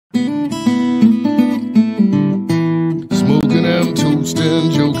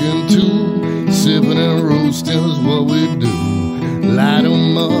boasting, joking too. Sipping and roasting is what we do. Light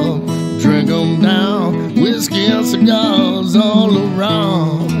 'em up, drink 'em down. Whiskey and cigars all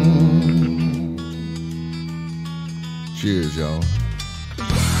around. Cheers, y'all.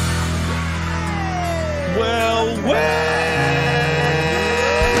 Well.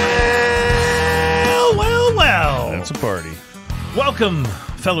 That's a party. Welcome,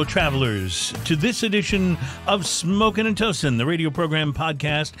 fellow travelers, to this edition of Smokin' and Toastin', the radio program,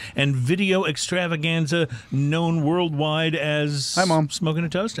 podcast, and video extravaganza known worldwide as Hi, Mom. Smokin'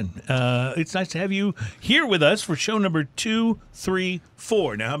 and Toastin'. It's nice to have you here with us for show number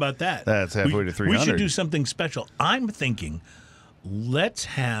 234. Now, how about that? That's halfway to 300. We should do something special. I'm thinking, let's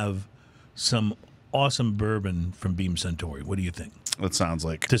have some awesome bourbon from Beam Suntory. What do you think? That sounds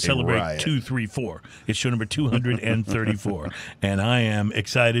like To celebrate riot. 234. It's show number 234. And I am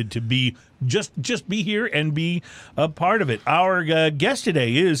excited to be just be here and be a part of it. Our guest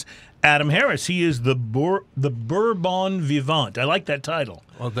today is Adam Harris. He is the Bourbon Vivant. I like that title.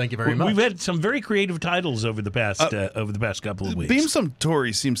 Well, thank you very much. We've had some very creative titles over the past couple of weeks. Beam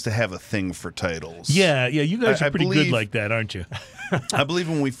Suntory seems to have a thing for titles. Yeah, you guys are pretty good believe- like that, aren't you? I believe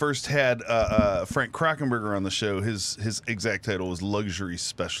when we first had Frank Krockenberger on the show, his exact title was Luxury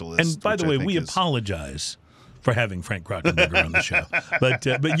Specialist. And by the way, we apologize for having Frank Krockenberger on the show, but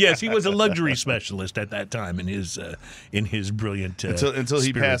yes, he was a luxury specialist at that time in his brilliant until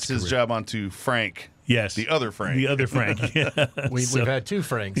he passed his career. job on to Frank. Yes, The other Frank. Yeah. We've had two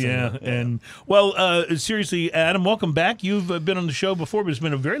Franks. Yeah, and seriously, Adam, welcome back. You've been on the show before, but it's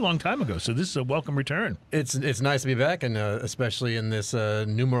been a very long time ago, so this is a welcome return. It's nice to be back, and especially in this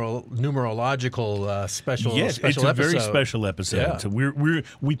numerological special. Yes, special it's a episode. very special episode. Yeah. So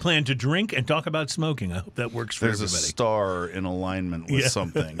we plan to drink and talk about smoking. I hope that works for There's everybody. a star in alignment with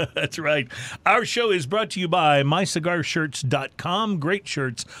something. That's right. Our show is brought to you by mycigarshirts.com. Great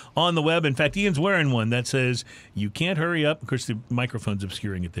shirts on the web. In fact, Ian's wearing one that says, "You can't hurry up." Of course, the microphone's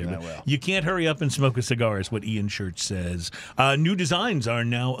obscuring it there. But well. You can't hurry up and smoke a cigar is what Ian's shirt says. New designs are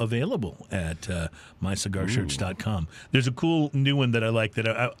now available at mycigarshirts.com. There's a cool new one that I like that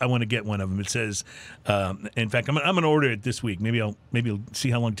I want to get one of them. It says, in fact, I'm going to order it this week. Maybe I'll see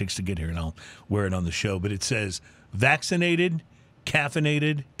how long it takes to get here, and I'll wear it on the show. But it says, "Vaccinated,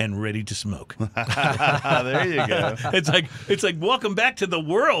 caffeinated, and ready to smoke." There you go. It's like welcome back to the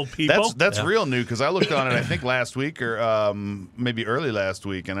world, people. That's real new because I looked on it I think last week or maybe early last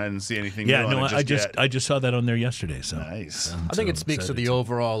week and I didn't see anything new on it yet. I just saw that on there yesterday. So Nice. I think it speaks to the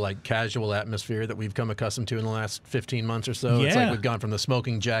overall casual atmosphere that we've come accustomed to in the last 15 months or so. It's Yeah. like we've gone from the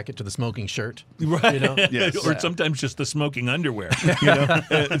smoking jacket to the smoking shirt. right, You know? Yes. or sometimes just the smoking underwear. You know,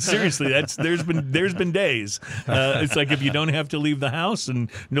 seriously, there's been days. It's like if you don't have to leave the house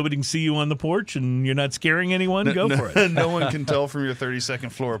and nobody can see you on the porch and you're not scaring anyone, go for it. No one can tell from your 32nd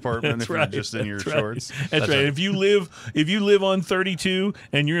floor apartment That's if right. you're just in your That's shorts. Right. That's right. If you live on 32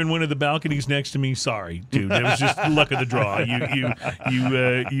 and you're in one of the balconies next to me, sorry, dude. That was just luck of the draw.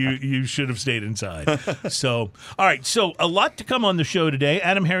 You should have stayed inside. So, all right. So a lot to come on the show today.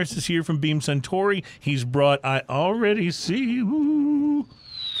 Adam Harris is here from Beam Suntory. He's brought. I already see. Ooh.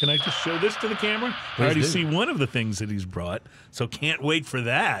 Can I just show this to the camera? I already see one of the things that he's brought, so can't wait for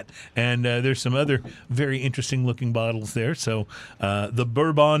that. And there's some other very interesting-looking bottles there. So the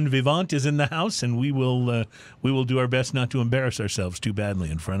Bourbon Vivant is in the house, and we will do our best not to embarrass ourselves too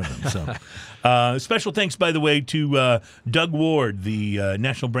badly in front of him. So special thanks, by the way, to Doug Ward, the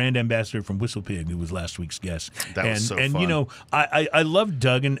National Brand Ambassador from Whistle Pig, who was last week's guest. That was so and fun. you know, I loved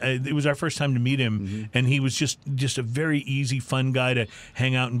Doug, and it was our first time to meet him, and he was just a very easy, fun guy to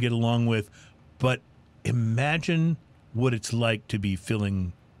hang out and get along with. But imagine what it's like to be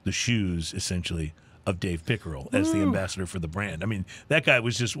filling the shoes, essentially, of Dave Pickerel as the ambassador for the brand. I mean, that guy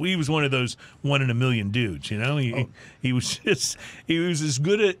was he was one of those one in a million dudes, you know? He was as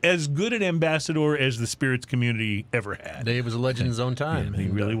good an ambassador as the spirits community ever had. Dave was a legend in his own time. Yeah, he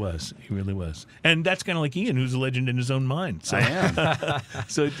really was. He really was. And that's kind of like Ian, who's a legend in his own mind. So, I am.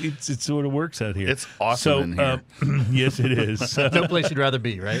 so it sort of works out here. It's awesome in here. Yes, it is. No place you'd rather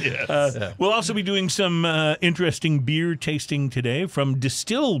be, right? Yes. We'll also be doing some interesting beer tasting today from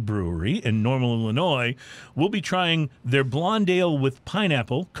Destihl Brewery in Normal, Illinois. We'll be trying their blonde ale with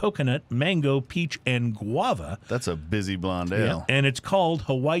pineapple, coconut, mango, peach, and guava. That's a busy blonde ale. And it's called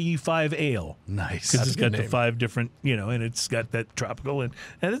Hawaii 5 Ale. Nice. Because it's a good got the name. 5 different, and it's got that tropical, and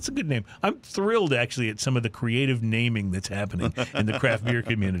it's a good name. I'm thrilled, actually, at some of the creative naming that's happening in the craft beer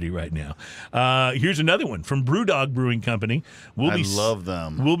community right now. Here's another one from Brewdog Brewing Company. I love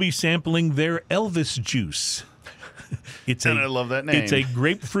them. We'll be sampling their Elvis juice. And I love that name. It's a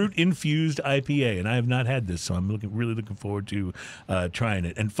grapefruit infused IPA, and I have not had this, so I'm really looking forward to trying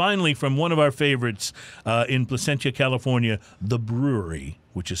it. And finally, from one of our favorites in Placentia, California, the Brewery,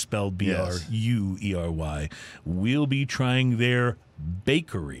 which is spelled Bruery, we'll be trying their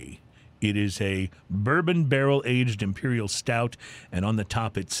bakery. It is a bourbon barrel-aged Imperial Stout, and on the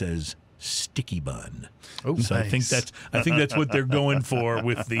top it says sticky bun. Oh, so nice. I think that's what they're going for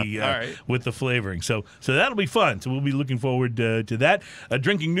with the right. with the flavoring. So that'll be fun. So we'll be looking forward to that.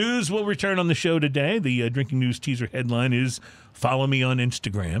 Drinking News will return on the show today. The Drinking News teaser headline is "Follow me on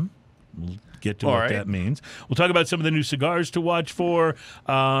Instagram." We'll get to what that means. We'll talk about some of the new cigars to watch for,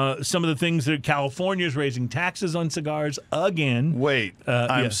 some of the things that California is raising taxes on cigars again. Wait,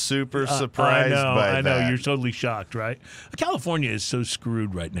 I'm super surprised by that. I know, you're totally shocked, right? California is so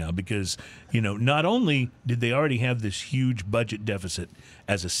screwed right now because, not only did they already have this huge budget deficit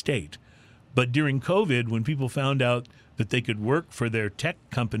as a state, but during COVID, when people found out that they could work for their tech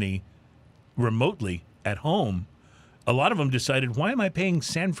company remotely at home, a lot of them decided, why am I paying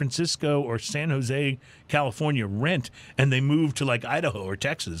San Francisco or San Jose, California rent? And they moved to like Idaho or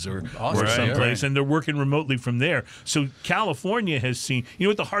Texas or someplace, and they're working remotely from there. So California has seen,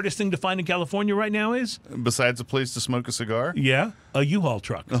 what the hardest thing to find in California right now is? Besides a place to smoke a cigar? Yeah, a U-Haul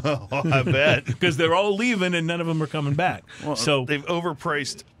truck. Oh, I bet. Because they're all leaving and none of them are coming back. Well, so they've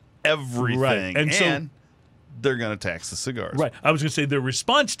overpriced everything. Right. And so they're going to tax the cigars. Right. I was going to say their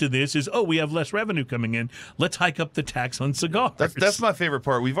response to this is, we have less revenue coming in. Let's hike up the tax on cigars. That's my favorite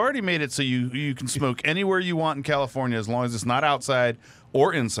part. We've already made it so you can smoke anywhere you want in California as long as it's not outside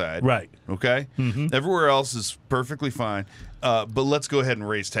or inside. Right. Okay? Mm-hmm. Everywhere else is perfectly fine. But let's go ahead and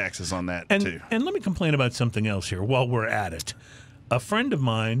raise taxes on that, too. And let me complain about something else here while we're at it. A friend of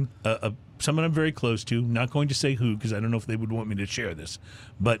mine, someone I'm very close to, not going to say who because I don't know if they would want me to share this,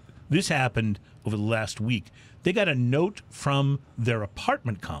 but this happened over the last week. They got a note from their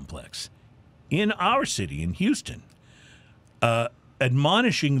apartment complex in our city, in Houston,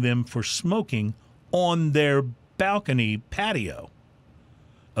 admonishing them for smoking on their balcony patio.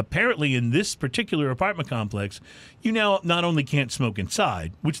 Apparently, in this particular apartment complex, you now not only can't smoke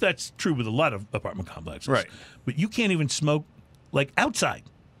inside, which that's true with a lot of apartment complexes, right, but you can't even smoke like outside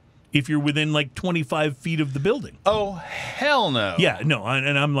if you're within like 25 feet of the building. Oh, hell no. Yeah, no,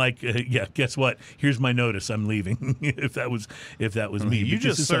 and I'm like, guess what? Here's my notice. I'm leaving. if that was me. You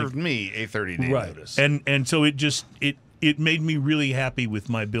just served me a 30-day notice. And so it made me really happy with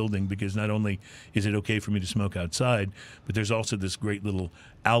my building because not only is it okay for me to smoke outside, but there's also this great little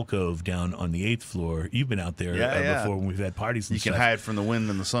alcove down on the 8th floor. You've been out there before when we've had parties and stuff. You can hide from the wind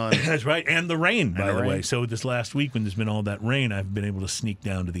and the sun. That's right, and the rain, by the way. So this last week when there's been all that rain, I've been able to sneak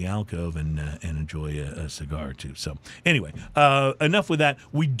down to the alcove and enjoy a cigar, too. So anyway, enough with that.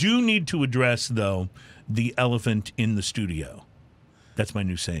 We do need to address, though, the elephant in the studio. That's my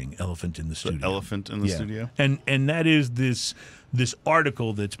new saying, elephant in the studio. The elephant in the studio? And that is this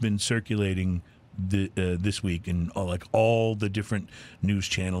article that's been circulating this week in all the different news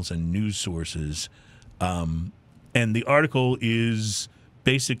channels and news sources. And the article is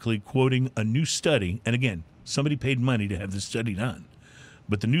basically quoting a new study. And again, somebody paid money to have this study done.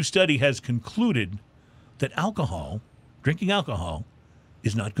 But the new study has concluded that drinking alcohol,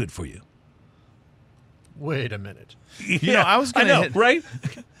 is not good for you. Wait a minute. I was going to hit right?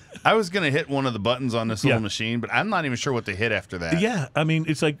 I was going to hit one of the buttons on this little machine, but I'm not even sure what to hit after that. Yeah, I mean,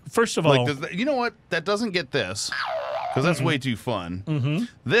 it's like, first of all... you know what? That doesn't get this, because that's way too fun. Mm-hmm.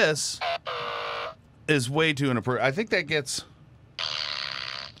 This is way too inappropriate. I think that gets...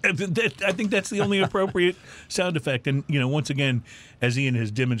 I think that's the only appropriate sound effect. And, once again, as Ian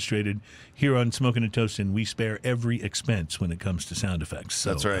has demonstrated, here on Smoking and Toasting, we spare every expense when it comes to sound effects. So,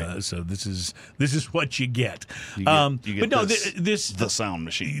 that's right. So this is what you get. You but get no, the sound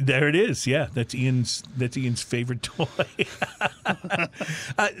machine. There it is. Yeah, that's Ian's favorite toy.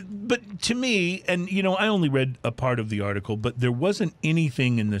 But to me, and I only read a part of the article, but there wasn't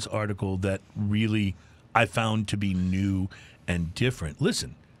anything in this article that really I found to be new and different.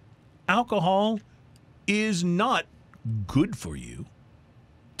 Listen. Alcohol is not good for you.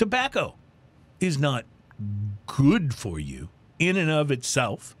 Tobacco is not good for you in and of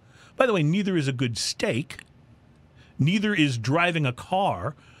itself. By the way, neither is a good steak. Neither is driving a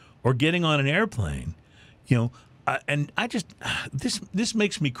car or getting on an airplane. And I just this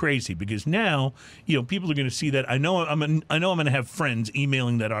makes me crazy because now people are going to see that. I know I'm going to have friends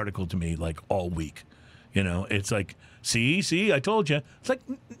emailing that article to me like all week. It's like, see, I told you. It's like,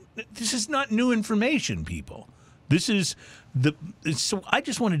 this is not new information, people. This is so I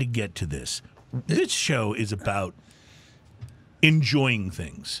just wanted to get to this. This show is about enjoying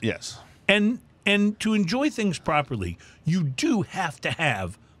things. Yes. And And to enjoy things properly, you do have to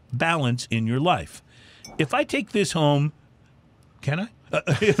have balance in your life. If I take this home, can I?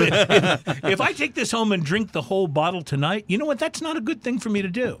 If I take this home and drink the whole bottle tonight, you know what? That's not a good thing for me to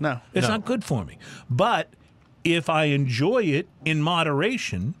do. No. It's not good for me. But if I enjoy it in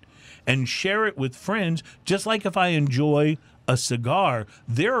moderation and share it with friends, just like if I enjoy a cigar,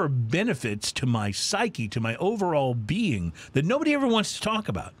 there are benefits to my psyche, to my overall being that nobody ever wants to talk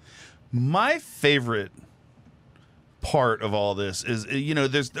about. My favorite part of all this is,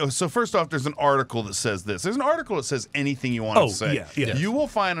 so first off, there's an article that says this. There's an article that says anything you want to say. Yeah. You will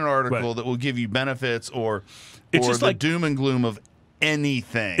find an article that will give you benefits or just the like doom and gloom of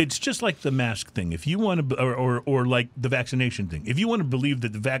anything. It's just like the mask thing. If you want to, or like the vaccination thing. If you want to believe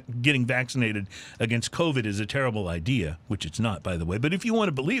that getting vaccinated against COVID is a terrible idea, which it's not, by the way, but if you want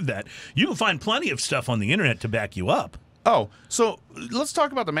to believe that, you can find plenty of stuff on the internet to back you up. Oh, so let's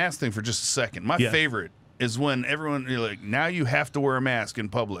talk about the mask thing for just a second. My favorite is when everyone, you're like, now you have to wear a mask in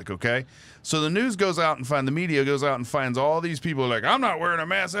public, okay? So the news goes out and the media goes out and finds all these people like, I'm not wearing a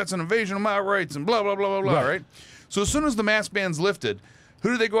mask, that's an invasion of my rights, and blah, blah, blah, blah, blah, right? So as soon as the mask ban's lifted, who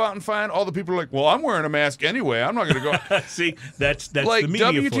do they go out and find? All the people are like, well, I'm wearing a mask anyway. I'm not going to go. See, that's like the media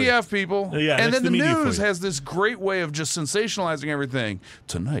WTF for you. people. Yeah, and then the news for you. has this great way of just sensationalizing everything.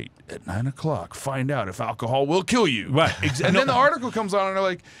 Tonight at 9:00, find out if alcohol will kill you. Right. And then the article comes on and they're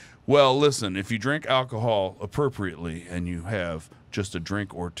like, well, listen, if you drink alcohol appropriately and you have just a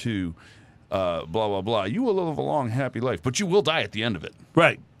drink or two, blah, blah, blah, you will live a long, happy life. But you will die at the end of it.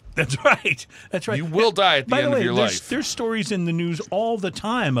 Right. That's right. That's right. You will die at the end of your life. There's stories in the news all the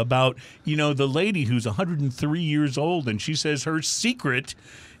time about, the lady who's 103 years old, and she says her secret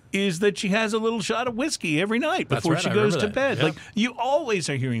is that she has a little shot of whiskey every night before she goes to bed. Yeah. Like, you always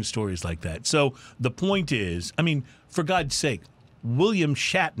are hearing stories like that. So the point is, for God's sake, William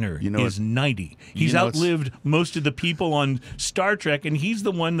Shatner is 90. He's outlived most of the people on Star Trek, and he's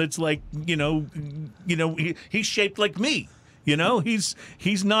the one that's like, he's shaped like me.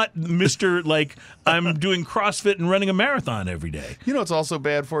 He's not Mr. like I'm doing CrossFit and running a marathon every day. You know what's also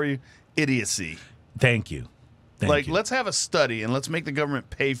bad for you? Idiocy. Thank you. Thank you. Let's have a study and let's make the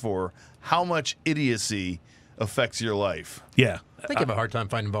government pay for how much idiocy affects your life. Yeah. I think I have a hard time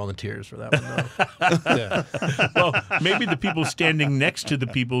finding volunteers for that one, though. Yeah. Well, maybe the people standing next to the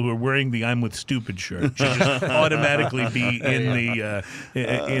people who are wearing the "I'm with stupid" shirt should just automatically be in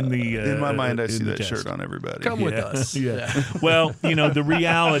my mind, I see that test. shirt on everybody. Come with us. Yeah. Well, the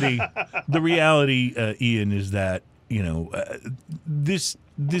reality, Ian, is that this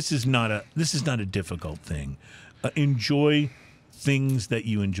is not a difficult thing. Enjoy things that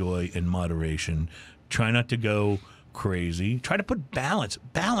you enjoy in moderation. Try not to go crazy. Try to put balance.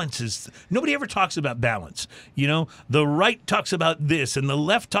 Balance is, nobody ever talks about balance. The right talks about this and the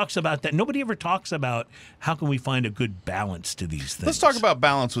left talks about that. Nobody ever talks about how can we find a good balance to these things. Let's talk about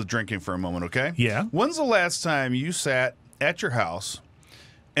balance with drinking for a moment, okay? Yeah. When's the last time you sat at your house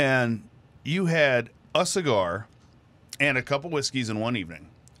and you had a cigar and a couple whiskeys in one evening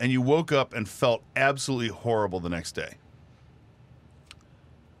and you woke up and felt absolutely horrible the next day?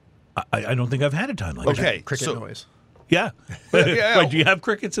 I don't think I've had a time like that. Okay. Cricket noise. Yeah. Yeah. Wait, do you have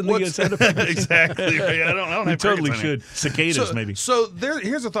crickets in the sound effect? Exactly. Right. I don't We have totally crickets in should. Cicadas, maybe. So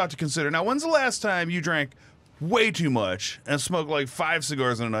here's a thought to consider. Now, when's the last time you drank way too much and smoked like 5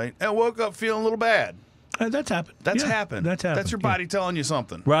 cigars in a night and woke up feeling a little bad? That's happened. That's Yeah, happened. That's happened. That's your body telling you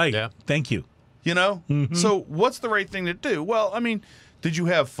something. Right. Yeah. Thank you. Mm-hmm. So what's the right thing to do? Well, did you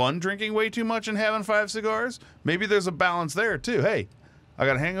have fun drinking way too much and having 5 cigars? Maybe there's a balance there, too. Hey, I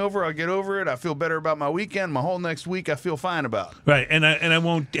got a hangover. I'll get over it. I feel better about my weekend. My whole next week, I feel fine about. Right, and I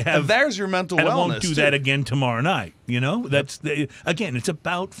won't have. And there's your mental wellness. I won't do too. that again tomorrow night. That's again. It's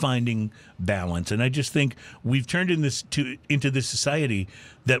about finding balance, and I just think we've turned into this society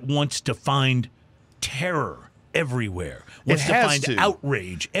that wants to find terror everywhere. Wants to find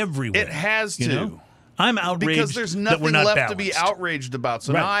outrage everywhere. It has to. I'm outraged because there's that we're nothing not left balanced. to be outraged about.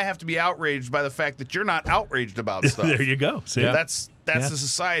 So now I have to be outraged by the fact that you're not outraged about stuff. There you go. See? Yeah. That's the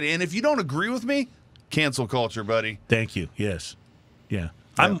society. And if you don't agree with me, cancel culture, buddy. Thank you. Yes. Yeah.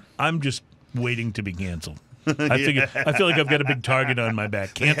 I'm just waiting to be canceled. I feel like I've got a big target on my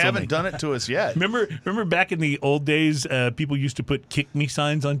back. They Cancel haven't me. done it to us yet. Remember back in the old days, people used to put "kick me"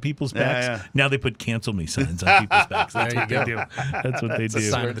 signs on people's backs. Yeah. Now they put "cancel me" signs on people's backs. That's what they do. That's what they do. a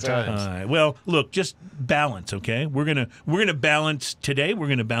sign of the times. All right. Well, look, just balance, okay? We're gonna balance today. We're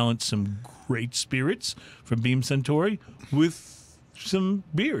gonna balance some great spirits from Beam Suntory with some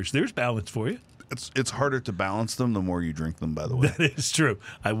beers. There's balance for you. It's harder to balance them the more you drink them, by the way. That is true.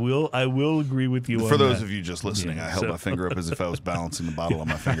 I will agree with you For on those that. of you just listening, I held my finger up as if I was balancing the bottle on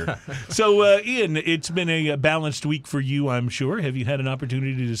my finger. So, Ian, it's been a balanced week for you, I'm sure. Have you had an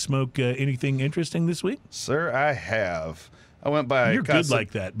opportunity to smoke anything interesting this week? Sir, I have. I went by You're good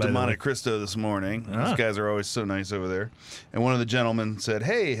like that, by de the way. Monte Cristo this morning. These guys are always so nice over there. And one of the gentlemen said,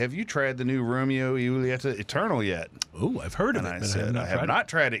 "Hey, have you tried the new Romeo y Julieta Eternal yet?" Oh, I've heard of And it. I but said, "I have not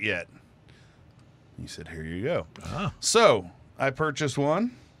tried it yet." He said, "Here you go." Ah. So I purchased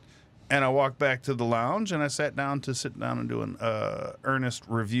one, and I walked back to the lounge, and I sat down and do an earnest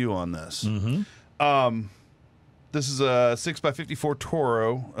review on this. Mm-hmm. This is a 6x54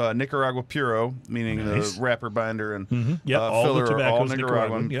 Toro, Nicaragua Puro, meaning Nice. the wrapper binder and all the filler are all tobacco's Nicaraguan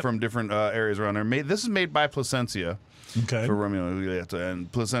Nicaraguan, yep. from different areas around there. This is made by Placentia. Okay. For Romeo and Julieta,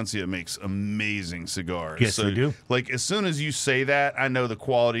 and Placentia makes amazing cigars. Yes, they do. Like, as soon as you say that, I know the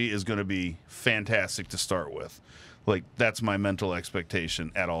quality is going to be fantastic to start with. Like, that's my mental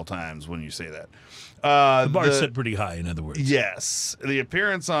expectation at all times when you say that. The bar's set pretty high, in other words. Yes. The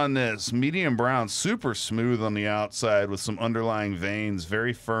appearance on this, medium brown, super smooth on the outside with some underlying veins,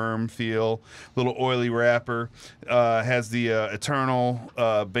 very firm feel, little oily wrapper, has the Eternal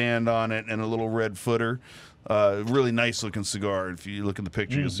band on it and a little red footer. Really nice looking cigar. If you look at the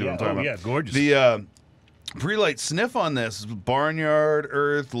picture, you'll see what I'm talking about. Yeah, gorgeous. The pre-light sniff on this, barnyard,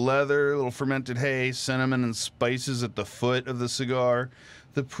 earth, leather, little fermented hay, cinnamon, and spices at the foot of the cigar.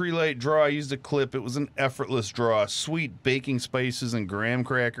 The pre-light draw, I used a clip. It was an effortless draw. Sweet baking spices and graham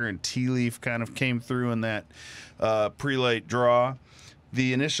cracker and tea leaf kind of came through in that pre-light draw.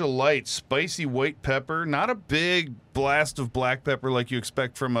 The initial light, spicy white pepper, not a big blast of black pepper like you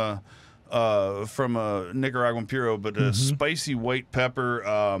expect from a Nicaraguan Puro, but a spicy white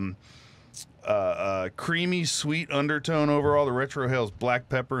pepper, creamy sweet undertone overall. The retrohale's black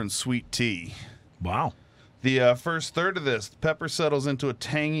pepper and sweet tea. Wow. The first third of this, the pepper settles into a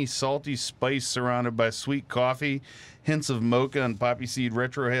tangy, salty spice surrounded by sweet coffee, hints of mocha and poppy seed.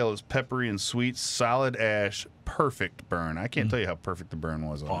 Retrohale is peppery and sweet, solid ash, perfect burn. I can't tell you how perfect the burn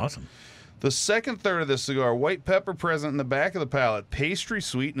was on it. Awesome. The second third of this cigar, white pepper present in the back of the palate. Pastry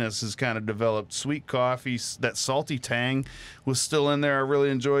sweetness has kind of developed. Sweet coffee, that salty tang was still in there. I really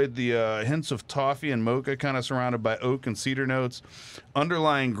enjoyed the hints of toffee and mocha kind of surrounded by oak and cedar notes.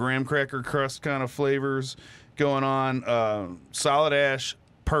 Underlying graham cracker crust kind of flavors going on. Solid ash,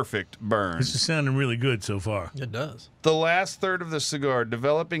 perfect burn. This is sounding really good so far. It does. The last third of the cigar,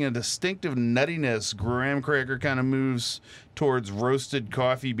 developing a distinctive nuttiness. Graham cracker kind of moves towards roasted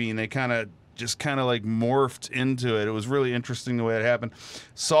coffee bean. They kind of like morphed into it. It was really interesting the way it happened.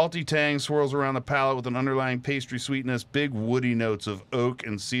 Salty tang swirls around the palate with an underlying pastry sweetness. Big woody notes of oak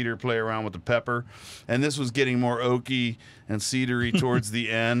and cedar play around with the pepper. And this was getting more oaky and cedary towards the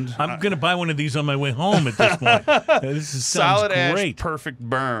end. I'm going to buy one of these on my way home at this point. This is, Solid sounds great. ash, perfect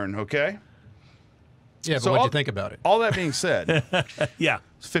burn, okay? Yeah, but So what'd you think about it? All that being said, Yeah.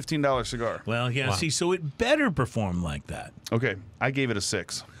 it's a $15 cigar. Well, yeah, Wow. see, so it better perform like that. Okay, I gave it a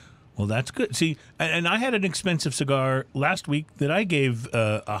 6. Well, that's good. See, and I had an expensive cigar last week that I gave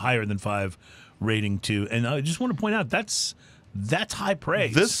a higher than 5 rating to, and I just want to point out that's high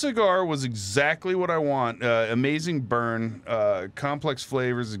praise. This cigar was exactly what I want. Amazing burn, complex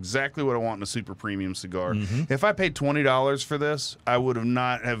flavors, exactly what I want in a super premium cigar. If I paid $20 for this, I would have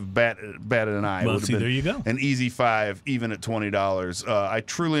not have batted an eye. Well, It would have see, been there you go. An easy 5, even at $20. I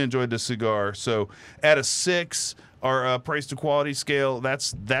truly enjoyed this cigar. So at a 6, our price to quality scale,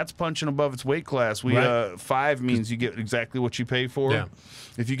 that's punching above its weight class. Right. 5 means you get exactly what you pay for. Yeah.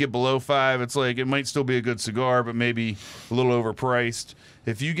 If you get below 5, it's like it might still be a good cigar, but maybe a little overpriced.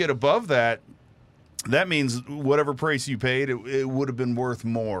 If you get above that, that means whatever price you paid, it would have been worth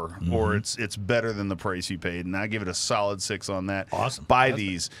more, or it's better than the price you paid. And I give it a solid 6 on that. Awesome. Buy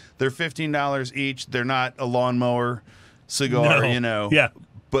these. They're $15 each. They're not a lawnmower cigar, No. Yeah.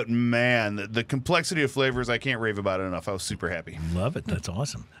 But man, the complexity of flavors, I can't rave about it enough. I was super happy. Love it. That's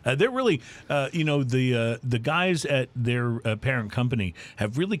awesome. They're really, the guys at their parent company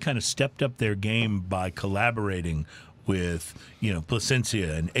have really kind of stepped up their game by collaborating with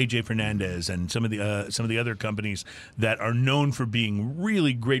Placentia and AJ Fernandez and some of the other companies that are known for being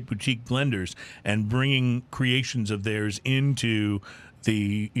really great boutique blenders and bringing creations of theirs into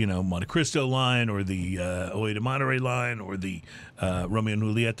the Monte Cristo line or the Oe de Monterey line or the Romeo and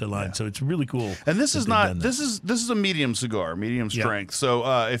Julieta line. Yeah. So it's really cool. And this that is they've not done that. this is a medium cigar, medium strength. So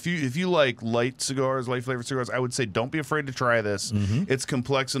if you like light cigars, light flavored cigars, I would say don't be afraid to try this. It's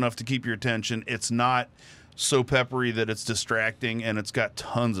complex enough to keep your attention. It's not so peppery that it's distracting, and it's got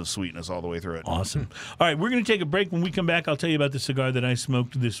tons of sweetness all the way through it. Awesome. All right, we're going to take a break. When we come back, I'll tell you about the cigar that I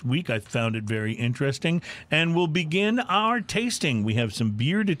smoked this week. I found it very interesting, and we'll begin our tasting. We have some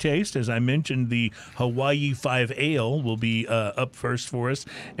beer to taste. As I mentioned, the Hawaii 5 Ale will be up first for us.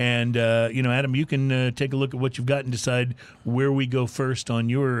 And, Adam, you can take a look at what you've got and decide where we go first on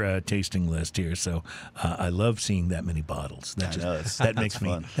your tasting list here. So I love seeing that many bottles. That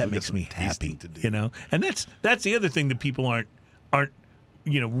makes me happy, And that's the other thing that people aren't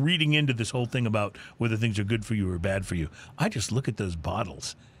reading into this whole thing about whether things are good for you or bad for you. I just look at those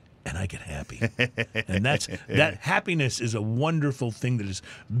bottles and I get happy. And that happiness is a wonderful thing that is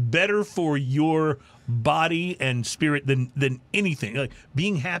better for your body and spirit than anything. Like,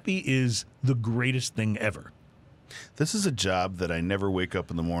 being happy is the greatest thing ever. This is a job that I never wake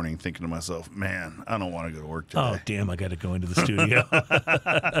up in the morning thinking to myself, man, I don't want to go to work today. Oh, damn, I got to go into the studio.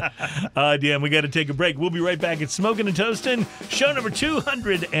 Damn, we got to take a break. We'll be right back at Smoking and Toasting, show number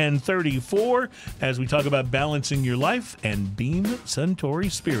 234, as we talk about balancing your life and Beam Suntory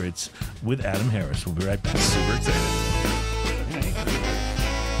Spirits with Adam Harris. We'll be right back. Super excited.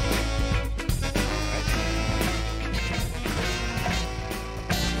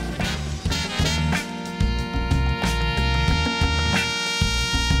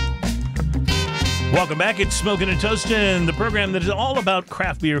 Welcome back. It's Smoking and Toasting, the program that is all about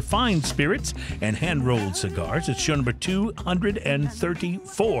craft beer, fine spirits, and hand-rolled cigars. It's show number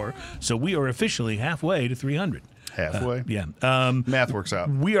 234, so we are officially halfway to 300. Halfway? Yeah. Math works out.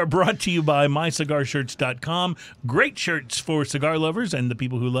 We are brought to you by MyCigarShirts.com. Great shirts for cigar lovers and the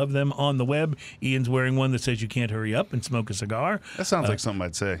people who love them on the web. Ian's wearing one that says you can't hurry up and smoke a cigar. That sounds like something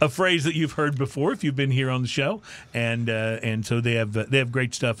I'd say. A phrase that you've heard before if you've been here on the show. And so they have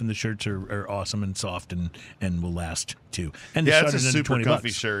great stuff, and the shirts are awesome and soft and will last too. And yeah, it's a super comfy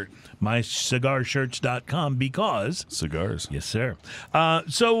shirt. MyCigarShirts.com, because cigars. Yes, sir.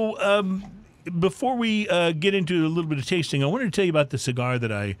 Before we get into a little bit of tasting, I wanted to tell you about the cigar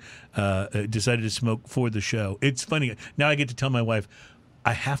that I decided to smoke for the show. It's funny. Now I get to tell my wife,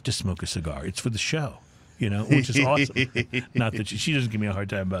 I have to smoke a cigar. It's for the show, which is awesome. Not that she doesn't give me a hard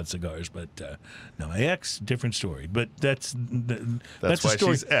time about cigars, but no, my ex, different story. But that's why a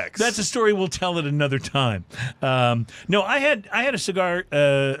story. She's ex. That's a story we'll tell at another time. No, I had a cigar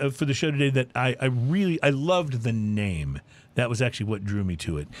for the show today that I loved the name. That was actually what drew me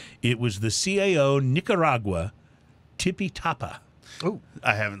to it. It was the CAO Nicaragua Tipitapa. Oh,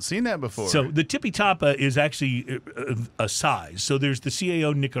 I haven't seen that before. So the Tipitapa is actually a size. So there's the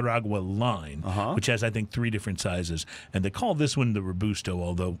CAO Nicaragua line, which has, I think, 3 different sizes. And they call this one the Robusto,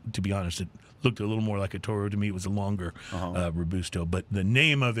 although, to be honest, it looked a little more like a Toro to me. It was a longer Robusto. But the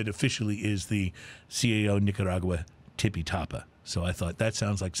name of it officially is the CAO Nicaragua Tipitapa. So I thought that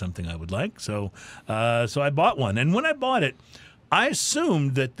sounds like something I would like. So I bought one. And when I bought it, I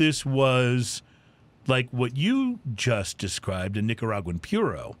assumed that this was like what you just described, a Nicaraguan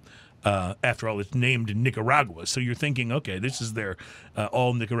Puro. After all, it's named Nicaragua. So you're thinking, okay, this is their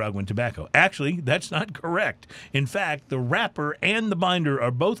all Nicaraguan tobacco. Actually, that's not correct. In fact, the wrapper and the binder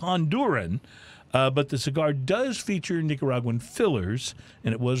are both Honduran. But the cigar does feature Nicaraguan fillers,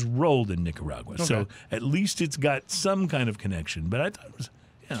 and it was rolled in Nicaragua. Okay. So at least it's got some kind of connection. But I thought it was,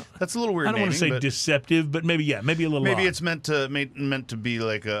 that's a little weird. I don't want to say deceptive, but maybe a little. Maybe odd. it's meant to be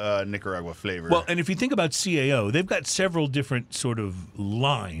like a Nicaragua flavor. Well, and if you think about CAO, they've got several different sort of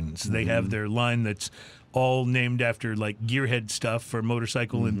lines. They have their line that's all named after like gearhead stuff for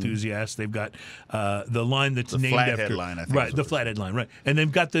motorcycle enthusiasts. They've got the line that's named after line, I think, right, the flathead line, right, and they've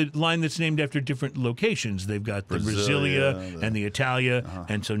got the line that's named after different locations. They've got the Brasilia and the Italia,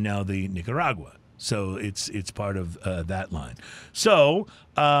 and so now the Nicaragua. So it's part of that line. So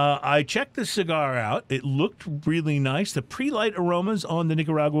I checked the cigar out. It looked really nice. The pre-light aromas on the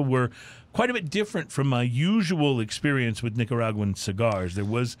Nicaragua were quite a bit different from my usual experience with Nicaraguan cigars. There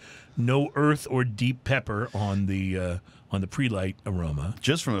was no earth or deep pepper on the pre-light aroma.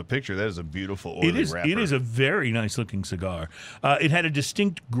 Just from a picture, that is a beautiful oily wrapper. It is a very nice-looking cigar. It had a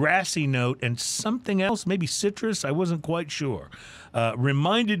distinct grassy note and something else, maybe citrus. I wasn't quite sure.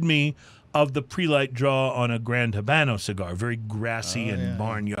 Reminded me of the pre-light draw on a Grand Habano cigar, very grassy and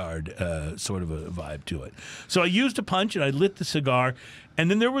barnyard sort of a vibe to it. So I used a punch and I lit the cigar, and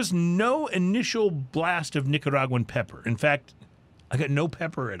then there was no initial blast of Nicaraguan pepper. In fact, I got no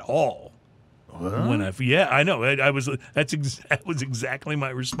pepper at all. When I know. That was exactly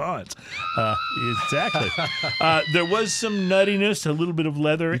my response. Exactly. There was some nuttiness, a little bit of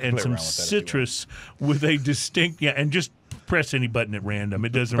leather, and some citrus with a distinct and just press any button at random.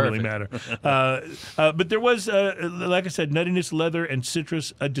 It doesn't really matter. But there was, like I said, nuttiness, leather, and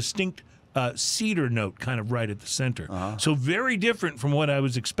citrus, a distinct cedar note kind of right at the center. So very different from what I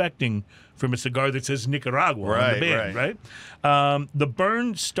was expecting from a cigar that says Nicaragua on the band, right? The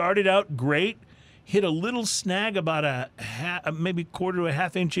burn started out great, hit a little snag about maybe quarter to a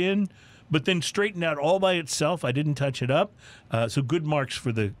half inch in, but then straightened out all by itself. I didn't touch it up. So good marks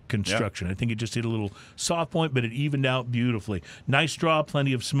for the construction. I think it just hit a little soft point, but it evened out beautifully. Nice draw,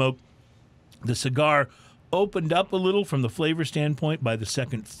 plenty of smoke. The cigar opened up a little from the flavor standpoint by the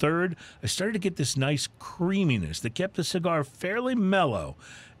second third. I started to get this nice creaminess that kept the cigar fairly mellow,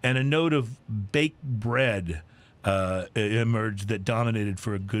 and a note of baked bread emerged that dominated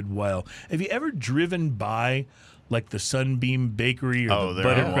for a good while. Have you ever driven by like the Sunbeam Bakery or the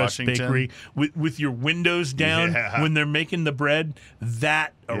Buttercrust Bakery with your windows down when they're making the bread?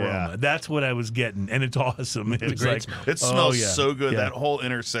 That aroma. That's what I was getting, and it's awesome. It's like, it smells so good. That whole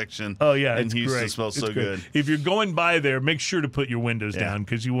intersection in Houston smells so good. If you're going by there, make sure to put your windows down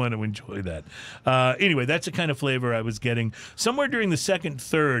because you want to enjoy that. Anyway, that's the kind of flavor I was getting. Somewhere during the second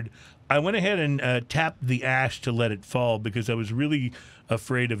third, I went ahead and tapped the ash to let it fall because I was really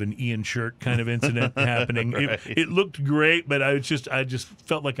afraid of an Ian Shirt kind of incident happening. It looked great, but I just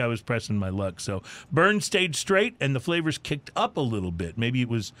felt like I was pressing my luck. So burn stayed straight, and the flavors kicked up a little bit. Maybe it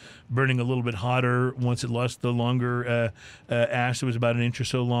was burning a little bit hotter once it lost the longer ash. It was about an inch or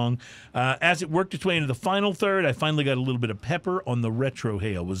so long. As it worked its way into the final third, I finally got a little bit of pepper on the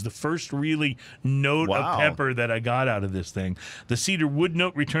retrohale. It was the first really note of pepper that I got out of this thing. The cedar wood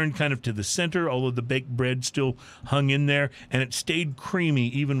note returned kind of to the center, although the baked bread still hung in there, and it stayed creamy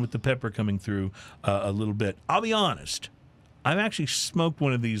even with the pepper coming through a little bit. I'll be honest, I've actually smoked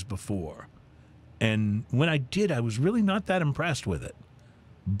one of these before, and when I did, I was really not that impressed with it.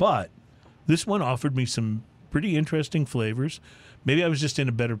 But this one offered me some pretty interesting flavors. Maybe I was just in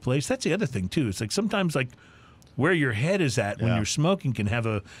a better place. That's the other thing too. It's like sometimes like where your head is at when you're smoking can have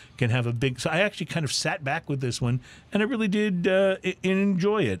a big. So I actually kind of sat back with this one, and I really did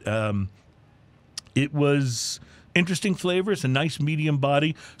enjoy it. It was interesting flavors, a nice medium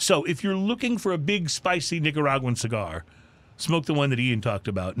body. So if you're looking for a big, spicy Nicaraguan cigar, smoke the one that Ian talked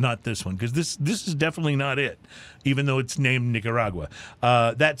about, not this one, because this is definitely not it, even though it's named Nicaragua.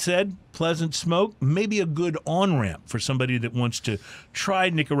 That said, pleasant smoke, maybe a good on-ramp for somebody that wants to try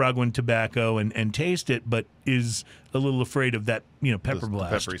Nicaraguan tobacco and taste it, but is a little afraid of that, pepper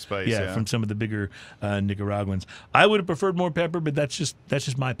blast. The peppery spice, from some of the bigger Nicaraguans. I would have preferred more pepper, but that's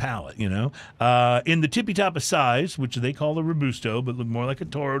just my palate, In the Tipitapa size, which they call a Robusto, but look more like a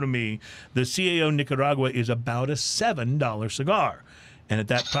Toro to me, the CAO Nicaragua is about a $7 cigar. And at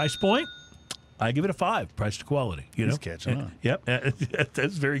that price point, I give it a 5, price to quality. He's catching on. Yep,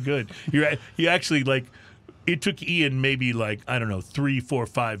 that's very good. You actually it took Ian maybe 3, 4,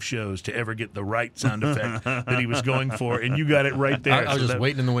 5 shows to ever get the right sound effect that he was going for, and you got it right there. I was just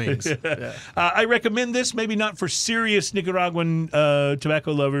waiting in the wings. I recommend this, maybe not for serious Nicaraguan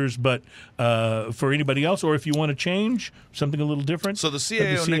tobacco lovers, but for anybody else, or if you want to change something a little different. So the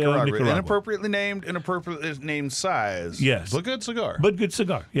CAO Nicaragua. Inappropriately named size. Yes. But good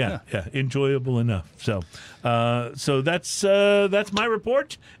cigar. Yeah. Enjoyable enough. So that's my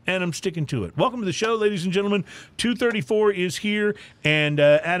report, and I'm sticking to it. Welcome to the show, ladies and gentlemen. 234 is here, and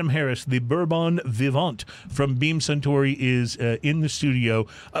Adam Harris, the Bourbon Vivant from Beam Suntory, is in the studio.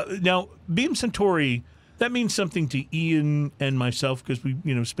 Now, Beam Suntory, that means something to Ian and myself because we,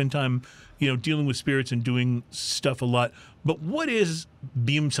 spend time, dealing with spirits and doing stuff a lot. But what is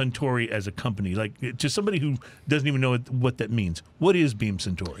Beam Suntory as a company? Like, to somebody who doesn't even know what that means, what is Beam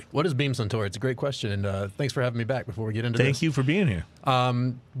Suntory? What is Beam Suntory? It's a great question, and thanks for having me back before we get into this. Thank you for being here.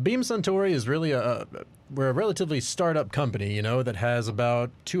 Beam Suntory is really we're a relatively startup company, that has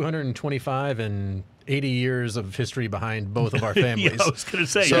about 225 and 80 years of history behind both of our families. I was going to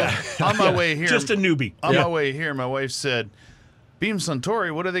say, on my way here, just a newbie. On my way here, my wife said, Beam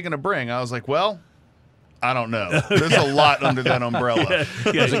Suntory, what are they going to bring? I was like, well, I don't know. There's a lot under that umbrella.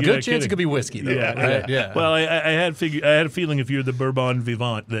 There's a good chance it could be whiskey, though. Yeah. Well, I had a feeling if you're the Bourbon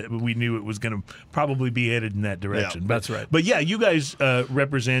Vivant that we knew it was going to probably be headed in that direction. Yeah, that's right. But yeah, you guys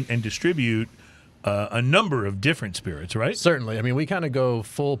represent and distribute a number of different spirits, right? Certainly. I mean, we kind of go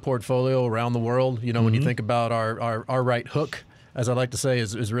full portfolio around the world. When you think about our right hook, as I like to say,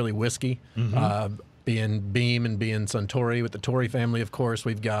 is really whiskey. Being Beam and being Suntory with the Tory family, of course.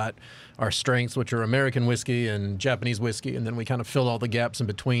 We've got our strengths, which are American whiskey and Japanese whiskey, and then we kind of fill all the gaps in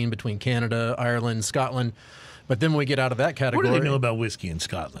between Canada, Ireland, Scotland. But then when we get out of that category... What do they know about whiskey in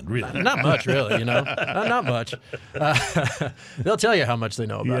Scotland, really? Not much, really, not much. They'll tell you how much they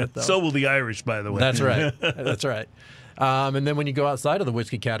know about it, though. So will the Irish, by the way. That's right. That's right. And then when you go outside of the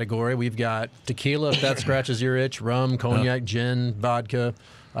whiskey category, we've got tequila, if that scratches your itch, rum, cognac, gin, vodka,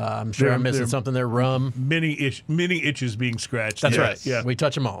 I'm sure I'm missing something there. Rum. Many itches being scratched. That's right. Yeah. We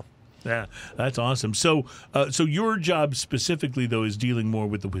touch them all. Yeah, that's awesome. So, so your job specifically, though, is dealing more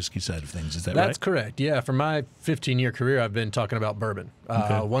with the whiskey side of things. Is that right? That's correct. Yeah, for my 15-year career, I've been talking about bourbon,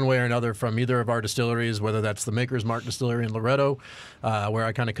 one way or another, from either of our distilleries, whether that's the Maker's Mark Distillery in Loretto, where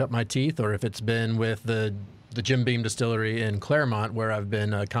I kind of cut my teeth, or if it's been with the Jim Beam Distillery in Claremont, where I've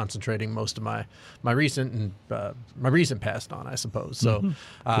been concentrating most of my recent past on, I suppose. So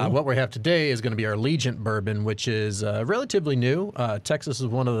what we have today is going to be our Legent bourbon, which is relatively new. Texas is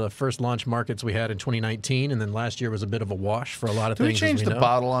one of the first launch markets we had in 2019, and then last year was a bit of a wash for a lot of Did things. we change the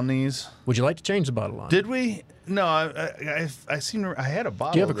bottle on these? Would you like to change the bottle on? Did we? No, I seem to. I had a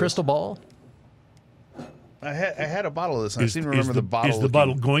bottle. Do you have a of this. crystal ball? I had a bottle of this. And I seem to remember the bottle. Is the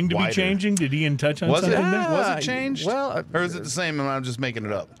bottle going to wider. be changing? Did Ian touch on Was something? it? there? Was it changed? Well, or is it the same and I'm just making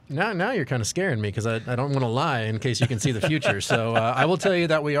it up? Now you're kind of scaring me because I don't want to lie in case you can see the future. So I will tell you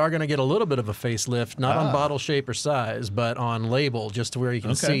that we are going to get a little bit of a facelift, not on bottle shape or size, but on label, just to where you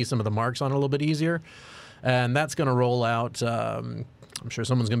can see some of the marks on it a little bit easier. And that's going to roll out. I'm sure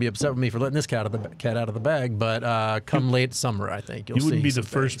someone's going to be upset with me for letting this cat out of the bag, but come late summer, I think you'll see. You wouldn't be the some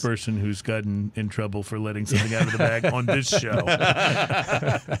first things. person who's gotten in trouble for letting something out of the bag on this show.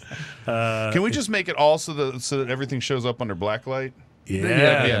 Can we just make it all so that everything shows up under blacklight? Yeah,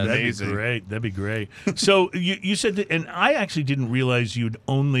 that'd be that'd amazing. be great. That'd be great. So you said that, and I actually didn't realize you'd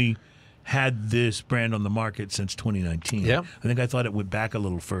only had this brand on the market since 2019. Yeah. I think I thought it went back a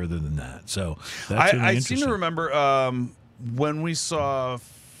little further than that. So that's really I interesting. seem to remember when we saw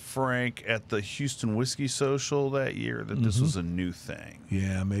Frank at the Houston Whiskey Social that year that this was a new thing.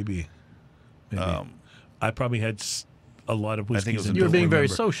 Yeah, maybe. I probably had a lot of whiskeys. think it was and You were don't being very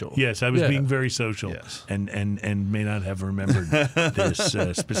remember. social. Yes, I was Yeah. being very social. Yes. And may not have remembered this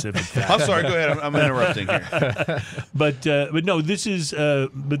specific fact. I'm sorry. Go ahead. I'm interrupting here. But no, this is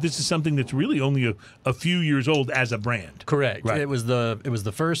something that's really only a few years old as a brand. Correct. Right. It was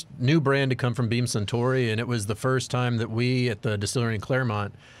the first new brand to come from Beam Suntory, and it was the first time that we at the distillery in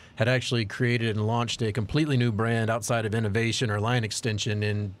Claremont had actually created and launched a completely new brand outside of innovation or line extension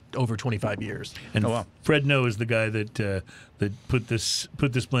in over 25 years. And Oh, wow. Fred No is the guy that put this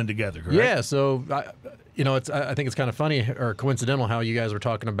blend together, correct? Yeah, so I think it's kind of funny or coincidental how you guys were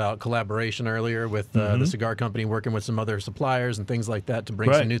talking about collaboration earlier with the cigar company working with some other suppliers and things like that to bring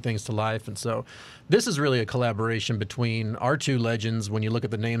Right. some new things to life. And so this is really a collaboration between our two legends when you look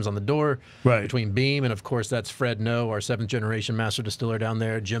at the names on the door, Right. between Beam, and of course that's Fred No, our 7th generation master distiller down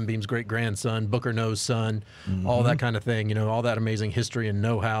there, Jim Beam's great grandson, Booker No's son, all that kind of thing, all that amazing history and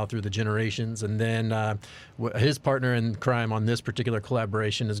know-how through the generations. And then his partner in crime on this particular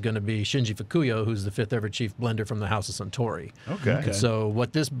collaboration is going to be Shinji Fukuyo, who's the 5th ever chief blender from the House of Suntory. Okay. And so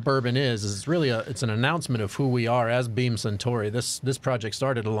what this bourbon is really it's an announcement of who we are as Beam Suntory. This project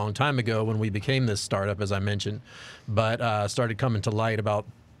started a long time ago when we became this startup, as I mentioned, but started coming to light about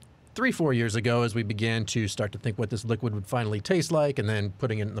 3-4 years ago as we began to start to think what this liquid would finally taste like, and then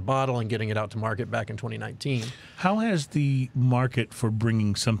putting it in the bottle and getting it out to market back in 2019. How has the market for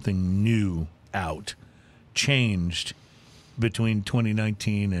bringing something new out changed between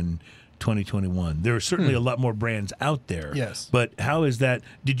 2019 and 2021? There are certainly a lot more brands out there. Yes. But how is that?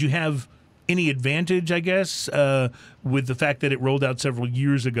 Did you have any advantage, I guess, with the fact that it rolled out several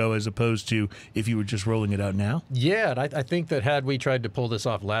years ago as opposed to if you were just rolling it out now? Yeah, and I think that had we tried to pull this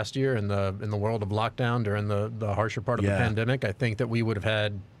off last year in the world of lockdown during the harsher part of the pandemic, I think that we would have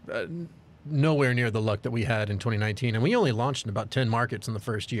had nowhere near the luck that we had in 2019. And we only launched in about 10 markets in the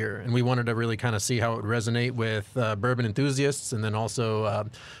first year. And we wanted to really kind of see how it would resonate with bourbon enthusiasts and then also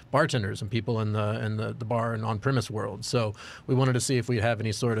bartenders and people in the bar and on-premise world. So we wanted to see if we'd have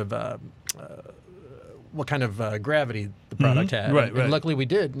any sort of what kind of gravity the product had. Right. And luckily we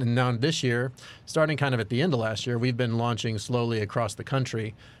did. And now this year, starting kind of at the end of last year, we've been launching slowly across the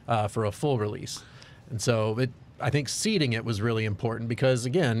country for a full release. And so I think seeding it was really important because,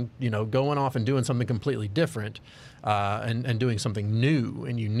 again, going off and doing something completely different and doing something new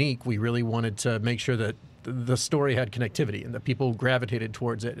and unique, we really wanted to make sure that the story had connectivity and that people gravitated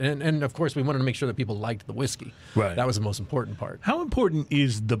towards it. And of course, we wanted to make sure that people liked the whiskey. Right. That was the most important part. How important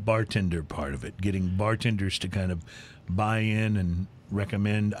is the bartender part of it, getting bartenders to kind of buy in and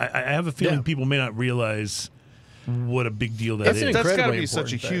recommend? I have a feeling people may not realize what a big deal that is. That's got to incredibly be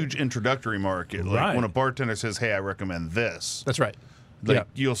such a important thing. huge introductory market. Like Right. when a bartender says, "Hey, I recommend this," That's right.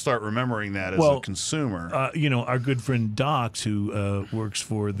 you'll start remembering that as Well, a consumer. Our good friend Docs, who works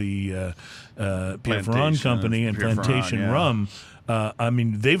for the Pierre Ferrand Plantation, Company and Pierre Plantation Ferrand,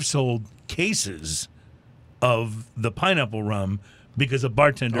 Rum, they've sold cases of the pineapple rum because a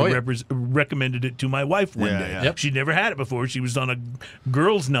bartender recommended it to my wife one day. Yeah. Yep. She'd never had it before. She was on a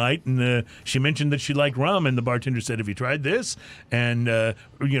girls' night, and she mentioned that she liked rum, and the bartender said, "Have you tried this?" And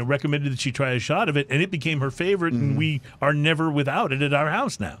recommended that she try a shot of it, and it became her favorite, and we are never without it at our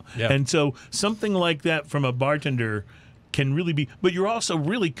house now. Yep. And so something like that from a bartender can really be, but you're also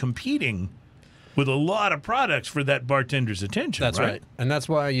really competing with a lot of products for that bartender's attention. That's right. And that's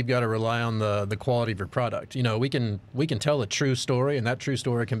why you've got to rely on the quality of your product. We can tell a true story, and that true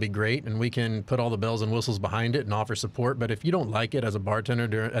story can be great, and we can put all the bells and whistles behind it and offer support. But if you don't like it as a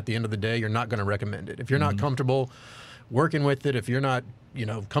bartender, at the end of the day, you're not going to recommend it. If you're not comfortable working with it, if you're not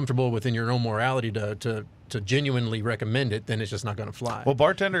comfortable within your own morality to genuinely recommend it, then it's just not going to fly. Well,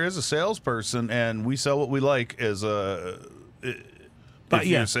 bartender is a salesperson, and we sell what we like as a. If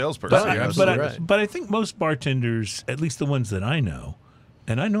you're a salesperson, but I think most bartenders, at least the ones that I know,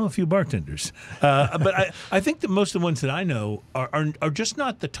 and I know a few bartenders, but I think that most of the ones that I know are just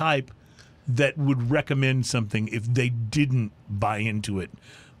not the type that would recommend something if they didn't buy into it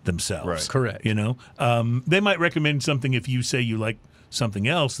themselves. Right. Correct. They might recommend something if you say you like something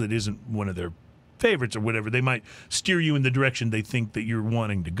else that isn't one of their favorites or whatever. They might steer you in the direction they think that you're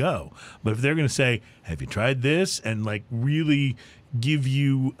wanting to go. But if they're going to say, "Have you tried this?" and really give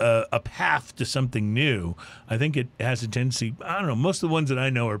you a path to something new, I think it has a tendency. I don't know. Most of the ones that I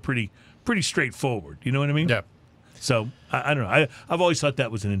know are pretty straightforward. You know what I mean? Yeah. So I don't know. I've always thought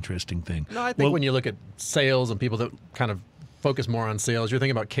that was an interesting thing. No, I think when you look at sales and people that kind of focus more on sales, you're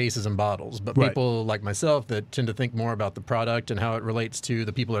thinking about cases and bottles. But people like myself that tend to think more about the product and how it relates to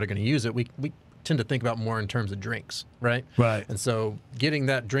the people that are going to use it, we tend to think about more in terms of drinks, right? Right. And so getting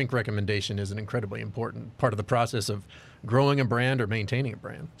that drink recommendation is an incredibly important part of the process of growing a brand or maintaining a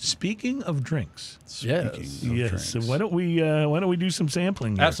brand. Speaking of drinks, Yes. So why don't we do some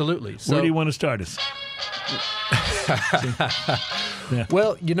sampling there? Absolutely. So, Where do you want to start us?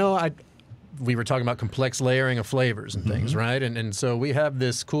 Well, we were talking about complex layering of flavors and things, right? And so we have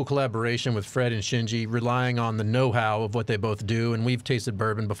this cool collaboration with Fred and Shinji, relying on the know-how of what they both do, and we've tasted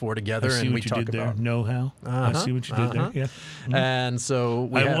bourbon before together, and we talk about know-how. I see what you did there. Yeah. And so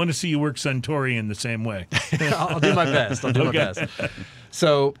I want to see you work Suntory in the same way. I'll do my best. My best.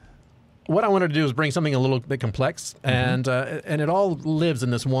 So what I wanted to do is bring something a little bit complex, and it all lives in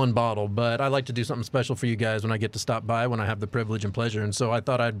this one bottle, but I like to do something special for you guys when I get to stop by, when I have the privilege and pleasure, and so I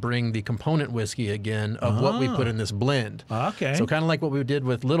thought I'd bring the component whiskey again of what we put in this blend. Okay. So kind of like what we did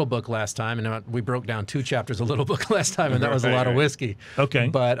with Little Book last time, and we broke down 2 chapters of Little Book last time, and that was a lot of whiskey. Okay.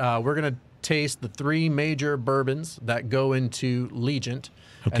 But we're going to taste the 3 major bourbons that go into Legent,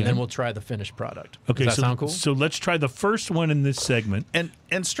 and then we'll try the finished product. Okay, Does that sound cool? So let's try the first one in this segment. And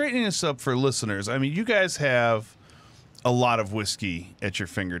straightening this up for listeners, I mean, you guys have a lot of whiskey at your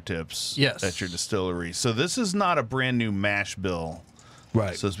fingertips. Yes. At your distillery. So this is not a brand new mash bill,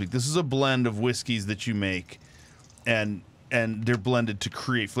 Right. so to speak. This is a blend of whiskeys that you make, and they're blended to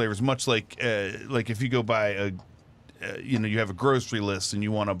create flavors. Much like if you go buy a you have a grocery list and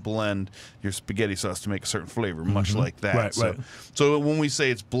you want to blend your spaghetti sauce to make a certain flavor, much like that. Right. So when we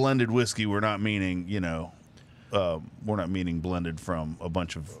say it's blended whiskey, we're not meaning, blended from a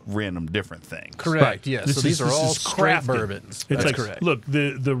bunch of random different things. Correct. Right. Yes. So these are all straight crafted. bourbons. It's That's correct. Look,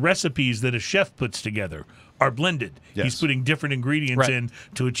 the recipes that a chef puts together are blended. Yes. He's putting different ingredients Right. in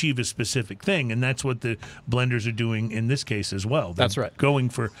to achieve a specific thing, and that's what the blenders are doing in this case as well. They're That's right. Going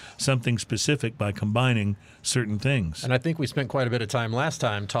for something specific by combining certain things. And I think we spent quite a bit of time last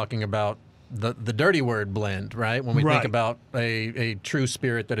time talking about the dirty word blend, right? When we Right. think about a true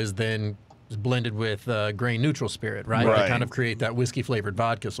spirit that is then blended with grain neutral spirit, right? Right. To kind of create that whiskey flavored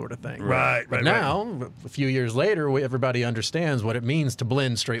vodka sort of thing. Right. But now, a few years later, everybody understands what it means to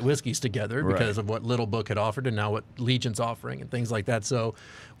blend straight whiskeys together because of what Little Book had offered and now what Legent's offering and things like that. So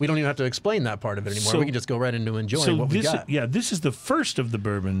we don't even have to explain that part of it anymore. So- we can just go right into enjoying what we got. This is the first of the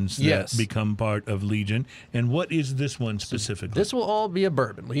bourbons Yes. that become part of Legent. And what is this one specifically? This will all be a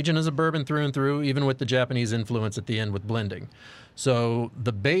bourbon. Legent is a bourbon through and through, even with the Japanese influence at the end with blending. So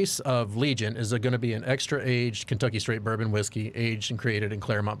the base of Legent is going to be an extra-aged Kentucky straight bourbon whiskey, aged and created in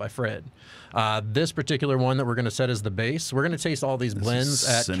Claremont by Fred. This particular one that we're going to set as the base, we're going to taste all these blends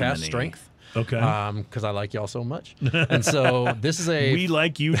at cast cinnamony. strength. Okay. Because I like y'all so much. And so this is We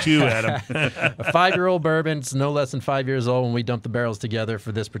like you too, Adam. a 5-year-old bourbon. It's no less than 5 years old when we dump the barrels together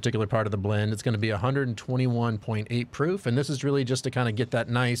for this particular part of the blend. It's going to be 121.8 proof, and this is really just to kind of get that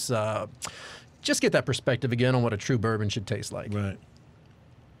nice, just get that perspective again on what a true bourbon should taste like. Right.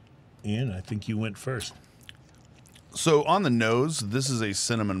 Ian, I think you went first. So on the nose, this is a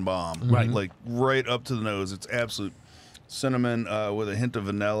cinnamon bomb. Right. Like right up to the nose. It's absolute cinnamon with a hint of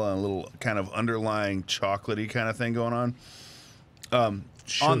vanilla and a little kind of underlying chocolatey kind of thing going on.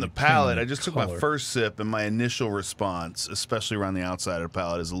 On the palate, I change just took color. my first sip, and my initial response, especially around the outside of the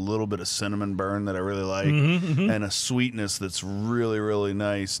palate, is a little bit of cinnamon burn that I really like, and a sweetness that's really, really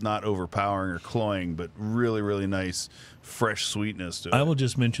nice, not overpowering or cloying, but really, really nice, fresh sweetness to it. I will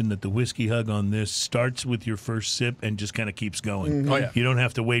just mention that the whiskey hug on this starts with your first sip and just kind of keeps going. Oh, yeah. You don't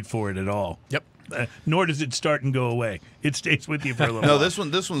have to wait for it at all. Yep. Nor does it start and go away. It stays with you for a little No, while.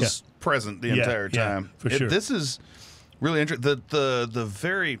 this one's present the entire time. for sure. This is really interesting. The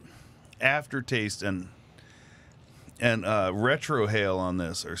very aftertaste and retrohale on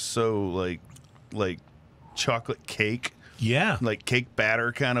this are so like chocolate cake, like cake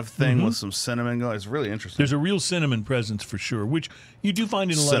batter kind of thing with some cinnamon going. It's really interesting. There's a real cinnamon presence for sure, which you do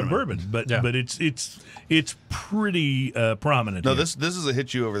find in a lot of bourbon, but it's pretty prominent. No, here. this is a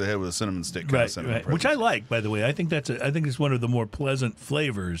hit you over the head with a cinnamon stick kind of cinnamon presence. Which I like, by the way. I think it's one of the more pleasant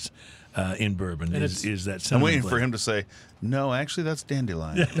flavors in bourbon. Is that cinnamon? I'm waiting for flavor. him to say, "No, actually, that's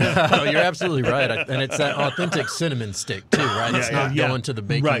dandelion." No, you're absolutely right, and it's that authentic cinnamon stick too, right? It's not going to the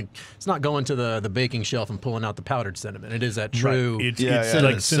baking. Right. It's not going to the baking shelf and pulling out the powdered cinnamon. It is that true. Right. It's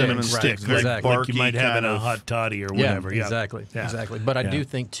cinnamon like cinnamon stick. stick, Right, like, exactly. like you might have in a hot toddy or whatever. Yeah, exactly, exactly. But I do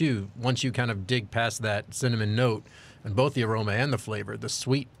think too, once you kind of dig past that cinnamon note, and both the aroma and the flavor, the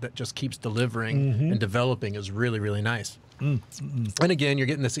sweet that just keeps delivering and developing is really, really nice. And again, you're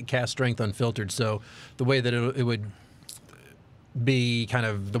getting this at cast strength unfiltered, so the way that it would be kind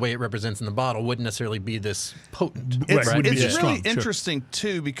of the way it represents in the bottle wouldn't necessarily be this potent. It's, Right. it's Yeah. really Strong, sure. interesting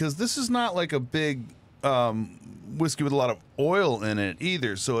too, because this is not like a big whiskey with a lot of oil in it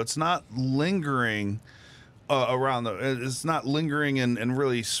either, so it's not lingering around it's not lingering and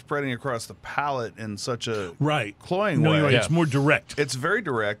really spreading across the palate in such a cloying No, way. you're right. It's more direct. It's very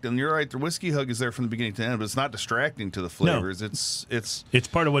direct, and you're right. The whiskey hug is there from the beginning to the end, but it's not distracting to the flavors. It's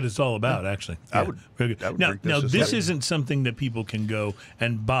part of what it's all about, actually. I would Very good. Now, drink this now just this like- isn't something that people can go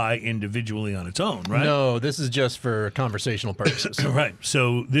and buy individually on its own, right? No, this is just for conversational purposes. Right.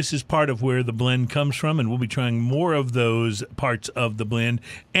 So this is part of where the blend comes from, and we'll be trying more of those parts of the blend.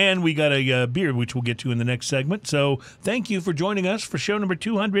 And we got a beer, which we'll get to in the next segment. So thank you for joining us for show number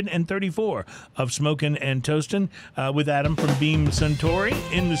 234 of Smokin' and Toastin' with Adam from Beam Suntory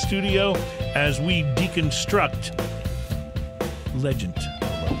in the studio as we deconstruct legend.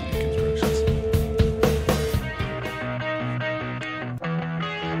 I love the deconstructions.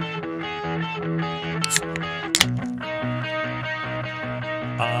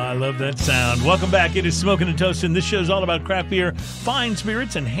 I love that sound. Welcome back. It is Smokin' and Toastin'. This show is all about craft beer, fine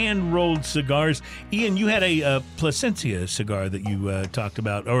spirits, and hand-rolled cigars. Ian, you had a Placentia cigar that you talked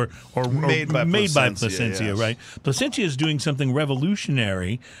about, or Made by Placentia, yes. right? Placentia is doing something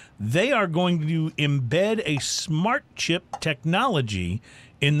revolutionary. They are going to embed a smart chip technology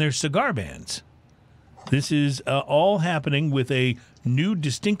in their cigar bands. This is all happening with a new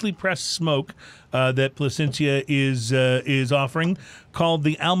distinctly pressed smoke that Placentia is offering called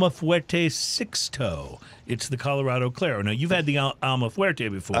the Almafuerte Sixto. It's the Colorado Claro. Now, you've had the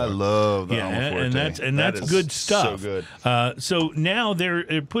Almafuerte before. I love the Almafuerte. and that's That is good stuff. So good. So now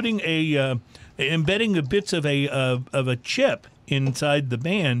they're putting embedding the bits of a chip inside the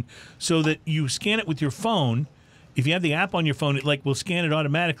band so that you scan it with your phone. If you have the app on your phone, it will scan it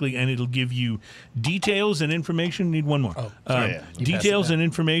automatically, and it'll give you details and information. Need one more. Details and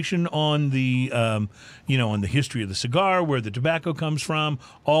information on the on the history of the cigar, where the tobacco comes from,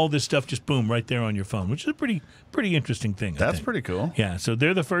 all this stuff. Just boom, right there on your phone, which is a pretty interesting thing. I That's think. pretty cool. Yeah, so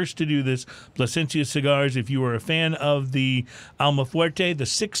they're the first to do this. Placentia Cigars, if you are a fan of the Almafuerte, the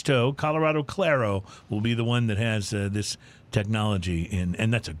Sixto, Colorado Claro will be the one that has this technology in,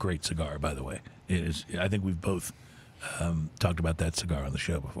 and that's a great cigar, by the way. It is. I think we've both talked about that cigar on the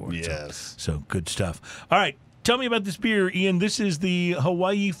show before. Yes. So good stuff. All right, tell me about this beer, Ian. This is the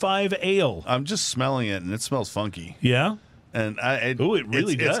Hawaii 5 Ale. I'm just smelling it, and it smells funky. Yeah? And it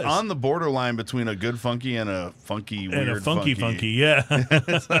really does. It's on the borderline between a good funky and a funky weird And a funky, yeah.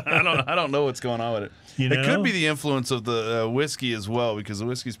 I don't know what's going on with it. It could know? be the influence of the whiskey as well, because the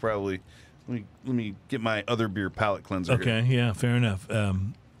whiskey's probably. Let me get my other beer palate cleanser. Okay, yeah, fair enough.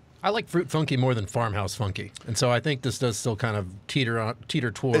 I like fruit funky more than farmhouse funky, and so I think this does still kind of teeter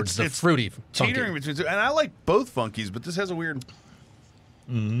towards the fruity funky. Teetering between two, and I like both funkies, but this has a weird.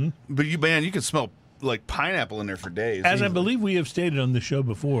 But you can smell like pineapple in there for days. As I believe we have stated on the show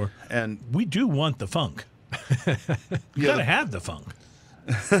before, and we do want the funk. You got to have the funk.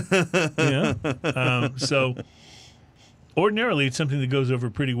 So ordinarily it's something that goes over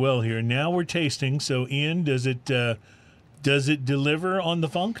pretty well here. Now we're tasting. So Ian, does it deliver on the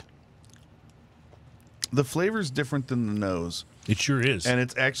funk? the flavor's different than the nose. It sure is. And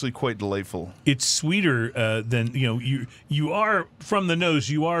it's actually quite delightful. It's sweeter than, you are, from the nose,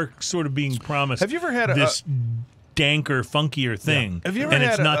 you are sort of being promised. Have you ever had this danker, funkier thing? Yeah. Have you ever and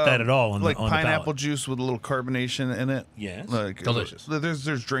had it's not that at all on like the pineapple juice with a little carbonation in it? Yes. Delicious.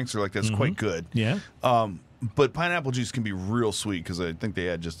 There's drinks that are like that's quite good. Yeah. But pineapple juice can be real sweet because I think they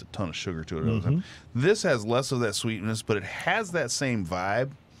add just a ton of sugar to it all the time. This has less of that sweetness, but it has that same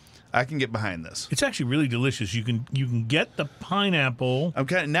vibe. I can get behind this. It's actually really delicious. You can get the pineapple. I'm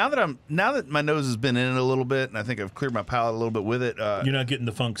kind of now that my nose has been in it a little bit, and I think I've cleared my palate a little bit with it. You're not getting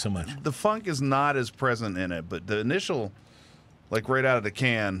the funk so much. The funk is not as present in it, but the initial, like right out of the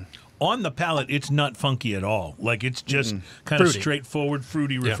can. On the palate, it's not funky at all. Like, it's just kind of straightforward,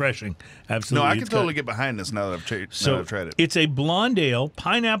 fruity, refreshing. Absolutely. No, I can totally get behind this now that I've tried it. It's a blonde ale,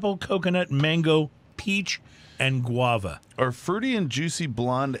 pineapple, coconut, mango, peach, and guava. Our fruity and juicy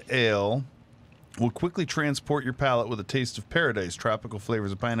blonde ale will quickly transport your palate with a taste of paradise. Tropical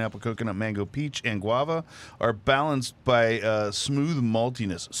flavors of pineapple, coconut, mango, peach, and guava are balanced by smooth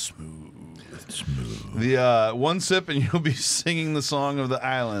maltiness. Smooth. The one sip and you'll be singing the song of the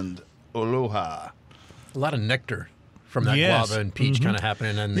island. Aloha. A lot of nectar from that guava and peach kind of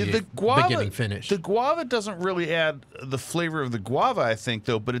happening in the guava, beginning finish. The guava doesn't really add the flavor of the guava, I think,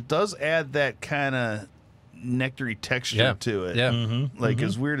 though, but it does add that kind of nectary texture to it. Yeah. Like,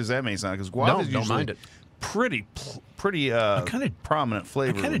 as weird as that may sound, because guava is don't usually mind it. pretty prominent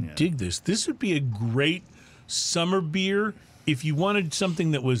flavor. I kind of dig this. This would be a great summer beer if you wanted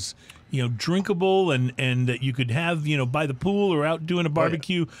something that was, drinkable and that you could have, by the pool or out doing a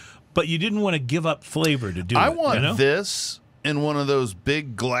barbecue, but you didn't want to give up flavor to do it. I want this in one of those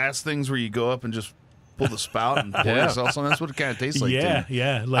big glass things where you go up and just pull the spout and pour yourself on. That's what it kind of tastes like.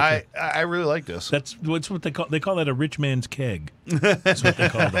 Yeah. Like I really like this. That's what they call that a rich man's keg. That's what they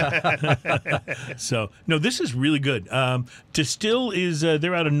call that. So no, this is really good. Destihl is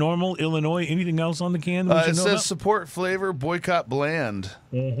they're out of Normal, Illinois. Anything else on the can that we should know says about? support flavor, boycott bland.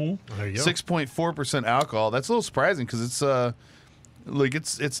 There you go. 6.4% alcohol. That's a little surprising because it's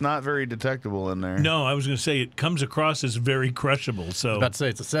not very detectable in there. No, I was going to say it comes across as very crushable. So About to say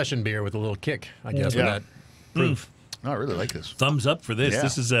it's a session beer with a little kick, I guess, with that proof. I really like this. thumbs up for this. Yeah.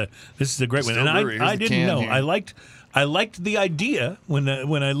 This is a great one. Still And Brewery. I Here's the didn't can know. here. I liked the idea when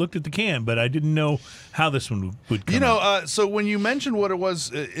I looked at the can, but I didn't know how this one would come out. So when you mentioned what it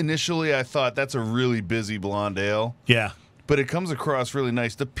was initially, I thought that's a really busy blonde ale. Yeah. But it comes across really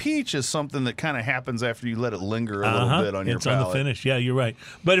nice. The peach is something that kind of happens after you let it linger a little bit on your It's palate. on the finish. Yeah, you're right.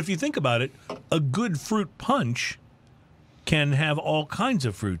 But if you think about it, a good fruit punch can have all kinds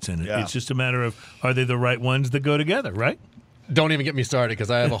of fruits in it. Yeah. It's just a matter of, are they the right ones that go together, right? Don't even get me started because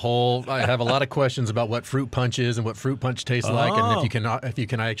I have a lot of questions about what fruit punch is and what fruit punch tastes like, and if you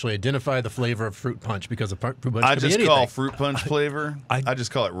can actually identify the flavor of fruit punch, because fruit punch I could be just anything. call fruit punch flavor. I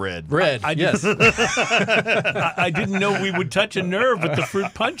just call it red. Red. Yes. I didn't know we would touch a nerve with the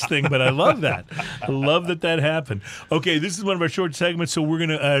fruit punch thing, but I love that. I love that happened. Okay, this is one of our short segments, so we're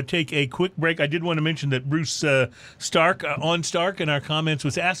going to take a quick break. I did want to mention that Bruce Stark in our comments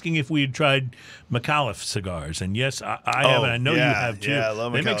was asking if we had tried McAuliffe cigars, and yes, I have, and I know you have too. Yeah, I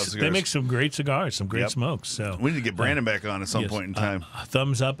love McAuliffe cigars. They make some great cigars, some great smokes. So We need to get Brandon back on at some point in time.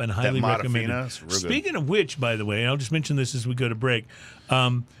 thumbs up and highly recommended. Matafina, real good. Speaking of which, by the way, and I'll just mention this as we go to break.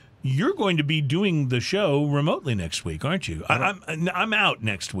 You're going to be doing the show remotely next week, aren't you? I'm out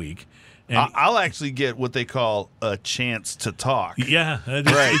next week. And I'll actually get what they call a chance to talk. yeah,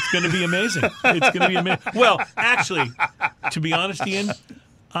 it's going to be amazing. It's going to be amazing. Well, actually, to be honest, Ian,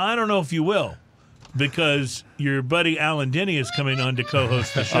 I don't know if you will, because your buddy Alan Denny is coming on to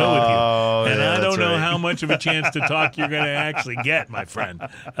co-host the show with you, and I don't know how much of a chance to talk you're going to actually get, my friend.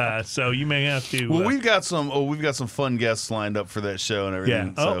 So you may have to. Well, we've got some fun guests lined up for that show and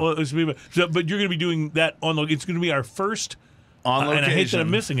everything. Yeah. But you're going to be doing that it's going to be our first. On location. And I hate that I'm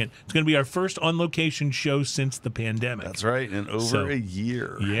missing it. It's going to be our first on-location show since the pandemic. That's right, in over a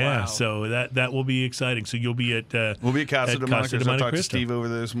year. Yeah, Wow. So that will be exciting. So you'll be at We'll be at Casa de Monte Cristo. I talked to Cristo. Steve over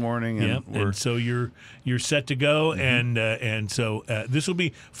there this morning, and and so you're set to go, and so this will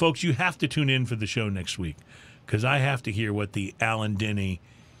be, folks. You have to tune in for the show next week because I have to hear what the Alan Denny,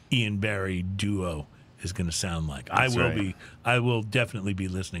 Ian Barry duo is going to sound like. I will definitely be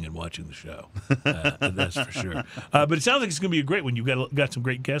listening and watching the show. That's for sure. But it sounds like it's going to be a great one. You've got some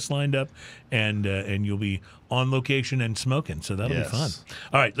great guests lined up, and you'll be on location and smoking. So that'll be fun.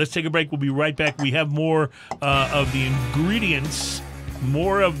 All right, let's take a break. We'll be right back. We have more of the ingredients,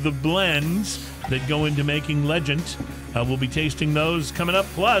 more of the blends that go into making Legend. We'll be tasting those coming up.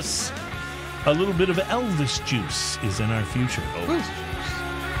 Plus, a little bit of Elvis juice is in our future. Elvis juice.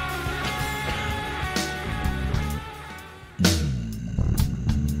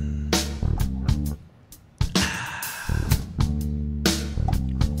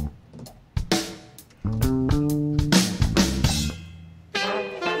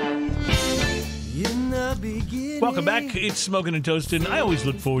 Welcome back. It's Smoking and Toasting. I always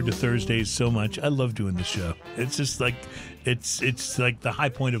look forward to Thursdays so much. I love doing the show. It's just like it's like the high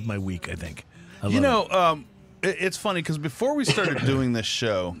point of my week, I think. It's funny because before we started doing this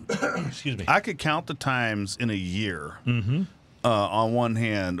show, excuse me, I could count the times in a year on one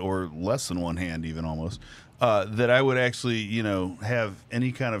hand, or less than one hand, even almost, that I would actually, have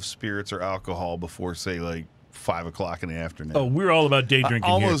any kind of spirits or alcohol before, say, like 5 o'clock in the afternoon. Oh, we're all about day drinking.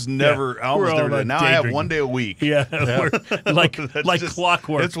 I almost never. Yeah. We're now I have one day a week. Yeah, we're like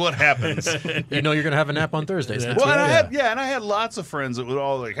clockwork. That's what happens. You're going to have a nap on Thursdays. Well, and I had lots of friends that would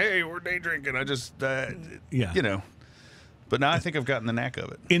all like, "Hey, we're day drinking." I just, But now I think I've gotten the knack of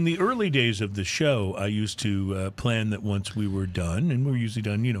it. In the early days of the show, I used to plan that once we were done, and we're usually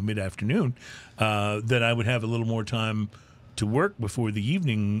done, mid-afternoon, that I would have a little more time to work before the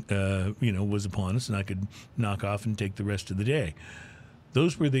evening, was upon us, and I could knock off and take the rest of the day.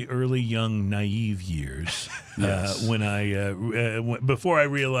 Those were the early, young, naive years when before I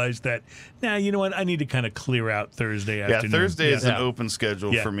realized that, you know what, I need to kind of clear out Thursday afternoon. Yeah, Thursday is an open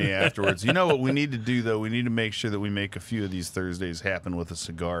schedule for me afterwards. You know what we need to do, though? We need to make sure that we make a few of these Thursdays happen with a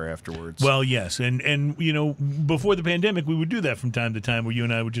cigar afterwards. Well, yes, and before the pandemic, we would do that from time to time where you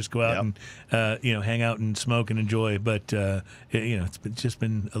and I would just go out and, hang out and smoke and enjoy, but, it's just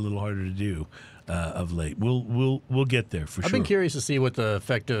been a little harder to do. Of late, we'll get there for sure. I've been curious to see what the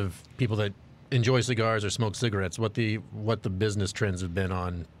effect of people that enjoy cigars or smoke cigarettes, what the business trends have been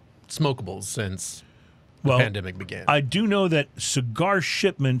on smokables since the pandemic began. I do know that cigar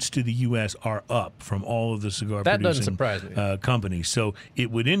shipments to the U.S. are up from all of the cigar that producing doesn't surprise me. Companies. So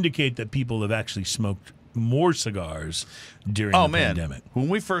it would indicate that people have actually smoked more cigars during the pandemic. When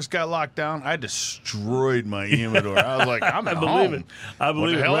we first got locked down, I destroyed my humidor. I was like, I'm at home. I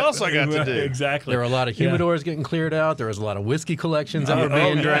believe what the hell else I got to do? Exactly. There were a lot of humidors getting cleared out. There was a lot of whiskey collections that were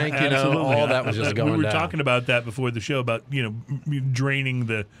being drank. All that was just going down. We were talking about that before the show about draining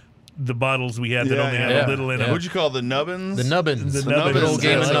the bottles we had that only had a little in them. What'd you call the nubbins? The nubbins. The nubbins. Good old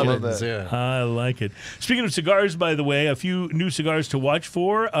game of I nubbins. I like it. Speaking of cigars, by the way, a few new cigars to watch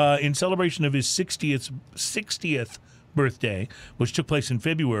for in celebration of his 60th birthday, which took place in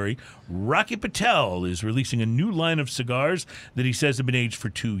February. Rocky Patel is releasing a new line of cigars that he says have been aged for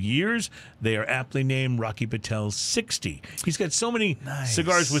 2 years. They are aptly named Rocky Patel 60. He's got so many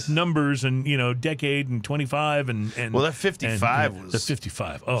cigars with numbers and, decade and 25 and well, that 55 was the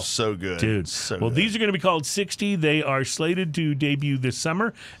 55. Oh, so good. Dude. So well, good. These are going to be called 60. They are slated to debut this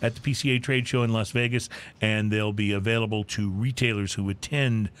summer at the PCA trade show in Las Vegas, and they'll be available to retailers who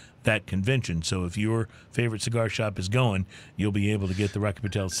attend that convention. So if your favorite cigar shop is going, you'll be able to get the Rocky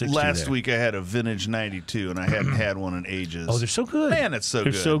Patel 60 Last there. week I had a vintage 92, and I hadn't had one in ages. Oh, they're so good. Man, it's so they're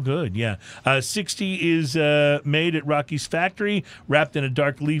good. They're so good, yeah. 60 is made at Rocky's factory, wrapped in a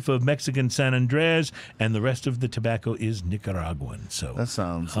dark leaf of Mexican San Andres, and the rest of the tobacco is Nicaraguan. So that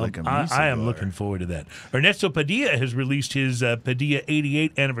sounds like a I am looking forward to that. Ernesto Padilla has released his Padilla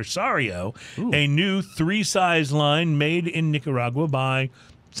 88 Aniversario, a new 3-size line made in Nicaragua by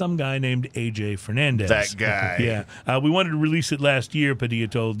some guy named A.J. Fernandez. That guy. Yeah. We wanted to release it last year, Padilla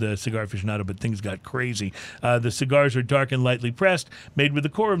told Cigar Aficionado, but things got crazy. The cigars are dark and lightly pressed, made with the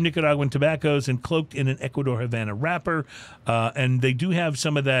core of Nicaraguan tobaccos and cloaked in an Ecuador Havana wrapper. And they do have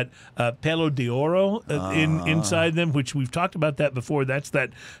some of that pelo de oro inside them, which we've talked about that before. That's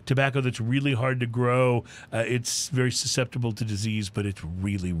that tobacco that's really hard to grow. It's very susceptible to disease, but it's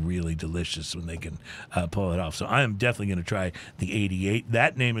really, really delicious when they can pull it off. So I am definitely going to try the 88.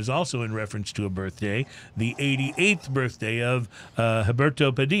 That name is also in reference to a birthday, the 88th birthday of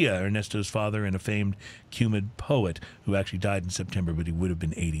Gilberto Padilla, Ernesto's father and a famed Cuban poet who actually died in September, but he would have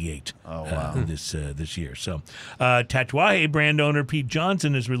been 88 this year. So Tatuaje brand owner Pete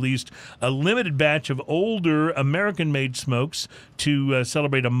Johnson has released a limited batch of older American-made smokes to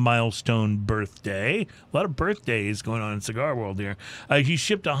celebrate a milestone birthday. A lot of birthdays going on in cigar world here. He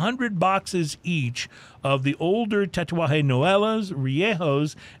shipped 100 boxes each of the older Tatuaje Noelas,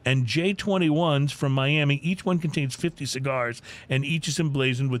 Riejos, and J21s from Miami. Each one contains 50 cigars, and each is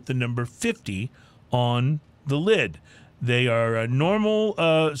emblazoned with the number 50 on the lid. They are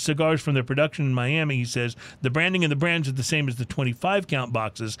normal cigars from their production in Miami, he says. The branding and the brands are the same as the 25-count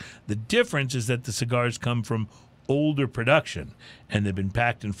boxes. The difference is that the cigars come from older production. and they've been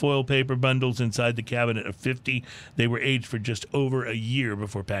packed in foil paper bundles inside the cabinet of 50. They were aged for just over a year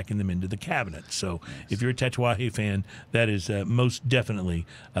before packing them into the cabinet. So if you're a Tatuaje fan, that is most definitely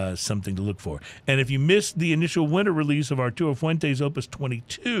something to look for. And if you missed the initial winter release of Arturo Fuentes Opus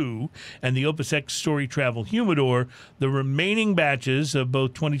 22 and the Opus X Story Travel Humidor, the remaining batches of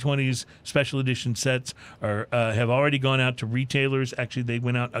both 2020's special edition sets have already gone out to retailers. Actually, they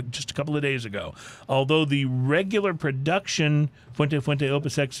went out just a couple of days ago. Although the regular production Fuente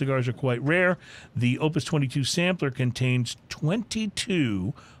Opus X cigars are quite rare, the Opus 22 sampler contains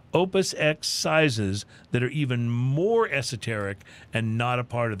 22 Opus X sizes that are even more esoteric and not a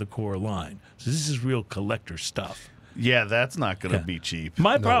part of the core line. So this is real collector stuff. Yeah, that's not going to be cheap.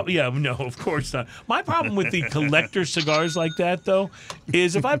 My problem, no, of course not. My problem with the collector cigars like that, though,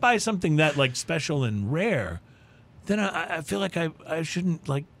 is if I buy something that like special and rare, then I feel like I shouldn't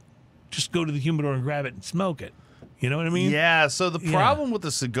like just go to the humidor and grab it and smoke it. You know what I mean? Yeah. So the problem with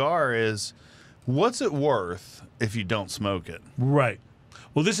the cigar is, what's it worth if you don't smoke it? Right.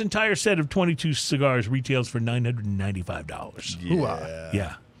 Well, this entire set of 22 cigars retails for $995.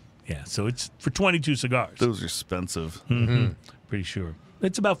 Yeah. Yeah, so it's for 22 cigars. Those are expensive. Mm-hmm. Pretty sure.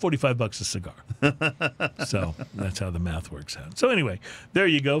 It's about $45 a cigar. So that's how the math works out. So anyway, there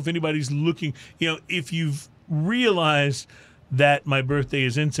you go. If anybody's looking, if you've realized that my birthday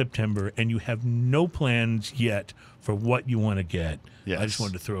is in September and you have no plans yet for what you want to get, I just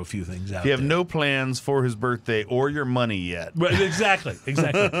wanted to throw a few things out. You have no plans for his birthday or your money yet. Right, exactly. Think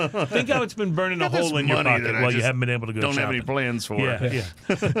how it's been burning a hole in your pocket while you haven't been able to go shopping. Don't have any plans for it. Yeah.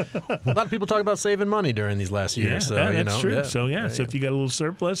 A lot of people talk about saving money during these last years. That's true. Yeah. So if you got a little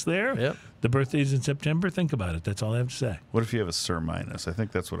surplus there, the birthday's in September, think about it. That's all I have to say. What if you have a Sir Minus? I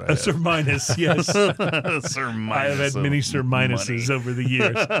think that's what I have. A Sir Minus, yes. Sir Minus. I have had many Sir Minuses over the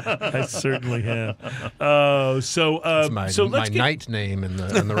years. I certainly have. It's my knight name in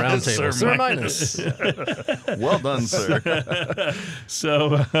the round table. Sir Minus. Well done, sir.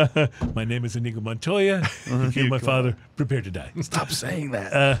 So my name is Inigo Montoya. Became my father. Prepare to die. Stop saying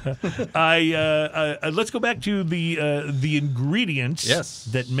that. Let's go back to the ingredients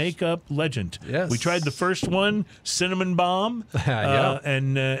that make up Legend. Yes. We tried the first one, cinnamon bomb,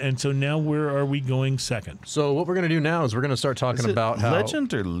 and so now where are we going second? So what we're going to do now is we're going to start talking about how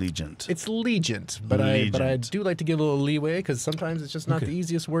Legend or Legend? It's Legend, but I do like to give a little leeway because sometimes it's just not the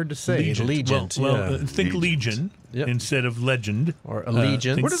easiest word to say. Legend. Well, think Legion instead of legend or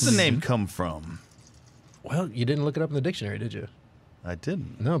allegiance. Where does the name come from? Well, you didn't look it up in the dictionary, did you? I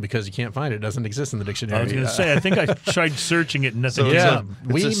didn't. No, because you can't find it. It doesn't exist in the dictionary. I was going to say, I think I tried searching it and nothing.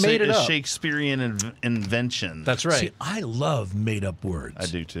 We made it up. A Shakespearean invention. That's right. See, I love made-up words. I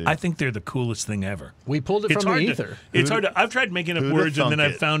do, too. I think they're the coolest thing ever. We pulled it from the ether. It's hard to. I've tried making up words, and then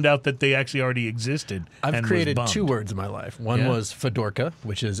I've found out that they actually already existed. I've created 2 words in my life. One was fedorka,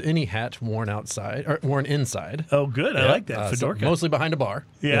 which is any hat worn outside or worn inside. Oh, good. I like that. Fedorka. So mostly behind a bar.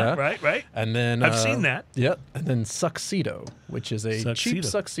 Yeah, right. And then I've seen that. Yep. And then suxedo, which is a cheap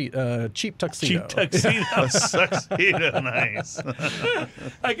tuxedo. Cheap tuxedo. Tuxedo, nice.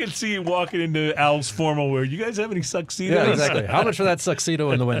 I can see you walking into Al's formal wear. You guys have any tuxedos? Yeah, exactly. How much for that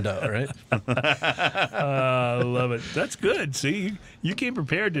tuxedo in the window, right? I love it. That's good. See, you came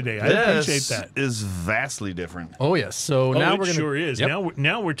prepared today. I appreciate that. This is vastly different. Oh yes. So now we're gonna. Sure is. Yep.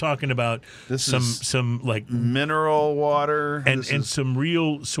 Now we're talking about some like mineral water and some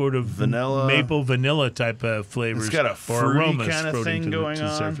real sort of maple vanilla type of flavors. It's got a fruity kind of thing going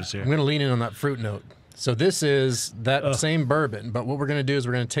on. I'm going to lean in on that fruit note. So this is that same bourbon, but what we're going to do is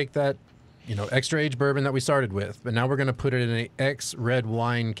we're going to take that, extra aged bourbon that we started with, but now we're going to put it in an X red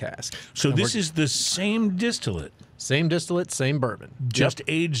wine cask. So this is the same distillate. Same distillate, same bourbon. Just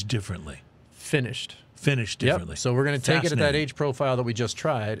aged differently. Finished differently. Yep. So we're going to take it at that age profile that we just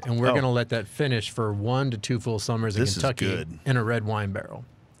tried, and we're going to let that finish for 1 to 2 full summers in Kentucky in a red wine barrel.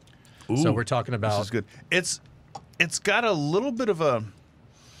 Ooh, so we're talking about. This is good. It's got a little bit of a.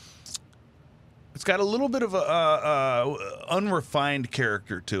 It's got a little bit of a unrefined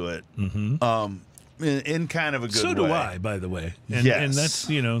character to it, in kind of a good way. So do I, by the way. And, and that's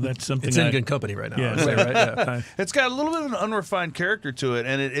something. It's in good company right now. Yeah, right? Yeah. It's got a little bit of an unrefined character to it,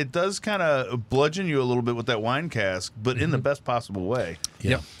 and it does kind of bludgeon you a little bit with that wine cask, but in the best possible way.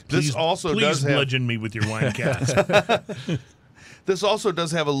 Yeah. Please bludgeon me with your wine cask. This also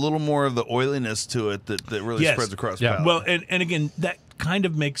does have a little more of the oiliness to it that really spreads across the palate. Well, and again, that kind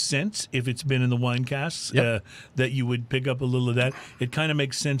of makes sense if it's been in the wine casks, that you would pick up a little of that. It kind of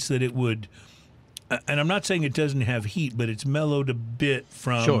makes sense that it would, and I'm not saying it doesn't have heat, but it's mellowed a bit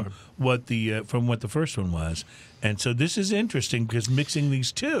from what the first one was. And so this is interesting because mixing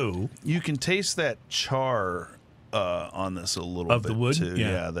these two. You can taste that char on this a little Of bit the wood? too.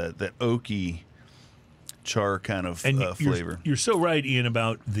 Yeah. That oaky char kind of And flavor. You're so right, Ian,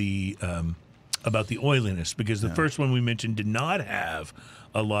 about the oiliness, because the first one we mentioned did not have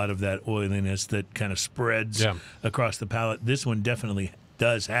a lot of that oiliness that kind of spreads across the palate. This one definitely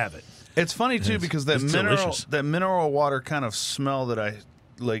does have it. It's funny too because that delicious. mineral water kind of smell that I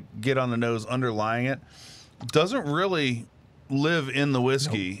like get on the nose underlying it doesn't really live in the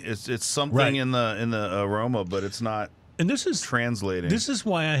whiskey. Nope. It's something in the aroma, but it's not. And this is translating. This is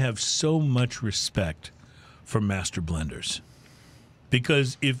why I have so much respect for master blenders,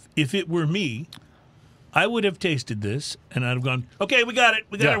 because if it were me, I would have tasted this and I'd have gone, okay, we got it.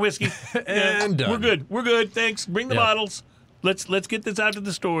 We got our whiskey. And done. We're good. We're good. Thanks. Bring the bottles. Let's get this out to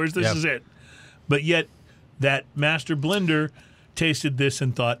the stores. This is it. But yet that master blender tasted this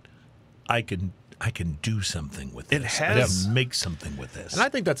and thought, I can do something with this. I can make something with this. And I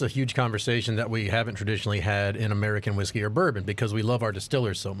think that's a huge conversation that we haven't traditionally had in American whiskey or bourbon, because we love our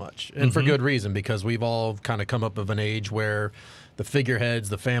distillers so much. And for good reason, because we've all kind of come up of an age where the figureheads,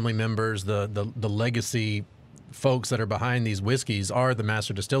 the family members, the legacy folks that are behind these whiskeys are the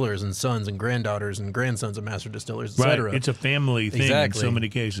master distillers and sons and granddaughters and grandsons of master distillers, et cetera. It's a family thing in so many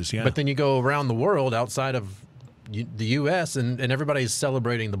cases, But then you go around the world outside of the U.S. and everybody's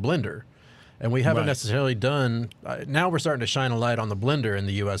celebrating the blender. And we haven't necessarily done now we're starting to shine a light on the blender in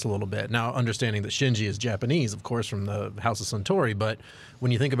the U.S. a little bit. Now, understanding that Shinji is Japanese, of course, from the House of Suntory. But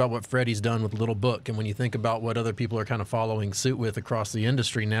when you think about what Freddie's done with Little Book, and when you think about what other people are kind of following suit with across the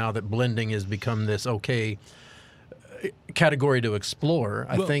industry now that blending has become this category to explore,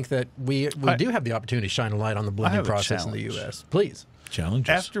 I think that we do have the opportunity to shine a light on the blending process in the U.S. Please. Challenge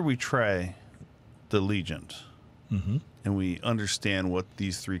us. After we try the Legent, and we understand what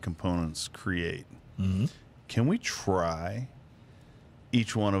these three components create, can we try,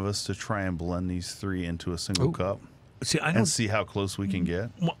 each one of us, to try and blend these three into a single cup? And see how close we can get?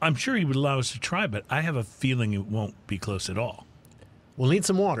 Well, I'm sure he would allow us to try, but I have a feeling it won't be close at all. We'll need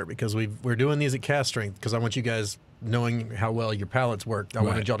some water, because we're doing these at cast strength, because I want you guys, knowing how well your palates work, I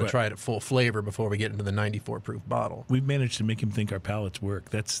wanted y'all to try it at full flavor before we get into the 94 proof bottle. We've managed to make him think our palates work.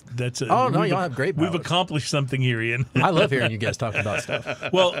 That's y'all have great palates. We've accomplished something here, Ian. I love hearing you guys talk about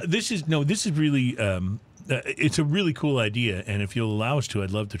stuff. Well, this is really it's a really cool idea, and if you'll allow us to,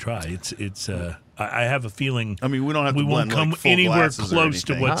 I'd love to try. I have a feeling. I mean, we don't have we to won't blend come like full anywhere glasses close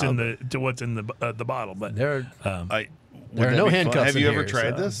or to what's in the bottle. But there are Would no that be handcuffs fun? Have in you ever here,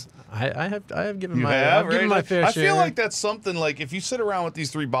 tried so this? I have given You my have, I've given right? my fair share. I feel like that's something like if you sit around with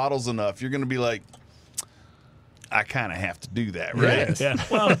these three bottles enough, you're going to be like, I kind of have to do that, right? Yes. yeah,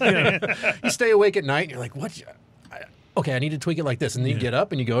 well, You stay awake at night and you're like, what? Okay, I need to tweak it like this, and then you get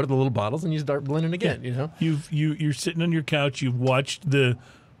up and you go to the little bottles and you start blending again. You know, you're sitting on your couch. You've watched the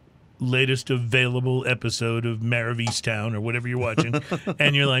latest available episode of Mare of Easttown or whatever you're watching,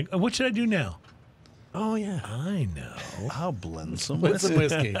 and you're like, oh, what should I do now? Oh yeah, I know. I'll blend some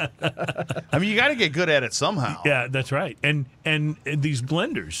whiskey. I mean, you got to get good at it somehow. Yeah, that's right. And these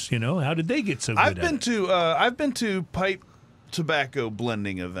blenders, how did they get so good? I've been to pipe tobacco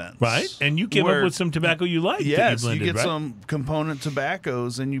blending events. Right, and you came up with some tobacco you like. Yes, that you blended, get right? some component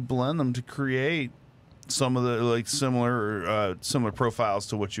tobaccos and you blend them to create some of the similar profiles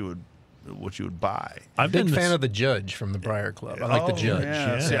to what you would buy. I'm a big fan of the Judge from the Briar Club. I like the Judge.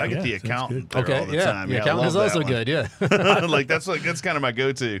 Yeah. See, I get the accountant there all the time. The accountant is also good. Yeah, that's kind of my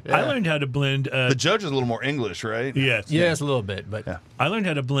go-to. Yeah. I learned how to blend. The Judge is a little more English, right? Yes, a little bit, but I learned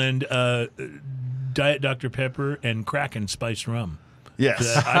how to blend Diet Dr. Pepper and Kraken spiced rum. Yes,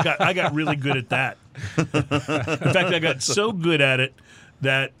 I got really good at that. In fact, I got so good at it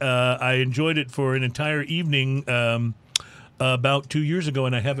that I enjoyed it for an entire evening about 2 years ago,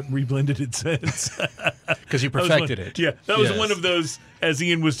 and I haven't reblended it since. Because you perfected it. Yeah, that was one of those, as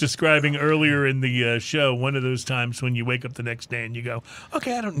Ian was describing earlier in the show, one of those times when you wake up the next day and you go,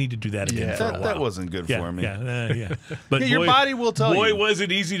 okay, I don't need to do that again for a while. That wasn't good for me. Yeah. But your body will tell you. Boy, was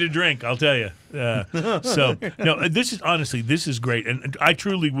it easy to drink, I'll tell you. So, no, this is great. And I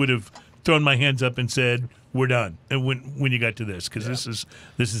truly would have thrown my hands up and said, we're done. And when you got to this, because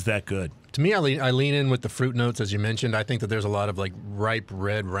this is that good. To me, I lean in with the fruit notes, as you mentioned. I think that there's a lot of like ripe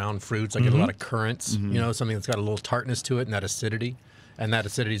red round fruits. I get a lot of currants, something that's got a little tartness to it and that acidity. And that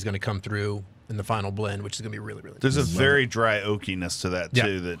acidity is going to come through in the final blend, which is going to be really, really There's a very dry oakiness to that,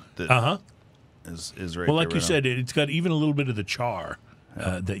 too, that is right. Well, like you said, it's got even a little bit of the char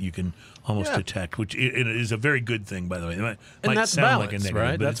that you can almost detect, which it is a very good thing, by the way. It might that's sound balance, like a negative,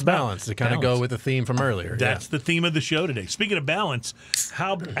 right? but That's balance to kind of go with the theme from earlier. That's the theme of the show today. Speaking of balance,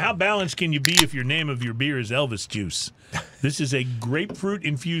 how balanced can you be if your name of your beer is Elvis Juice? This is a grapefruit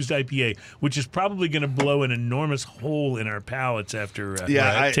infused IPA, which is probably going to blow an enormous hole in our palates after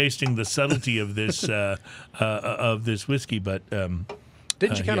tasting the subtlety of this whiskey. But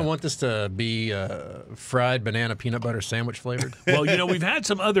didn't you kind of want this to be fried banana peanut butter sandwich flavored? Well, we've had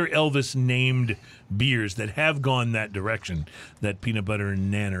some other Elvis named beers that have gone that direction, that peanut butter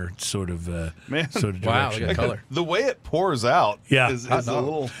and nanner sort of direction. Wow, look at the color. The way it pours out is a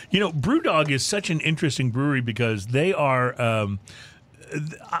little... Brewdog is such an interesting brewery because they are...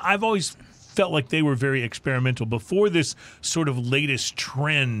 I've always felt like they were very experimental before this sort of latest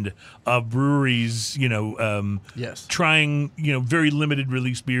trend of breweries, trying, very limited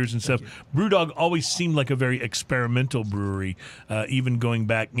release beers and stuff. Brewdog always seemed like a very experimental brewery, even going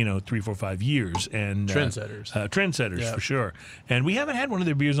back, 3, 4, 5 years. And trendsetters for sure. And we haven't had one of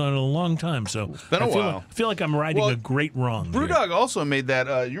their beers on in a long time, so it's been a while. I feel like I'm riding a great wrong. Brewdog also made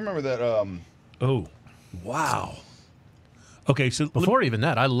that. You remember that? Oh, wow. Okay, so before even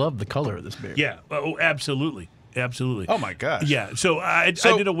that, I love the color of this beer. Yeah, absolutely. Oh my gosh. Yeah, so I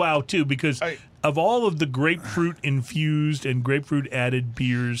did a wow too because of all of the grapefruit infused and grapefruit added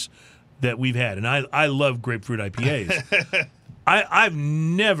beers that we've had, and I love grapefruit IPAs. I've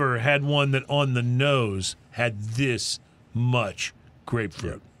never had one that on the nose had this much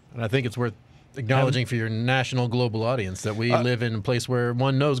grapefruit. And I think it's worth acknowledging for your national global audience that we live in a place where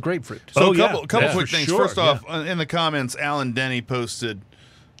one knows grapefruit. So a couple quick things. Sure, first off, in the comments, Alan Denny posted,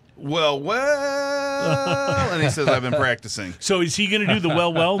 well, and he says, I've been practicing. So is he going to do the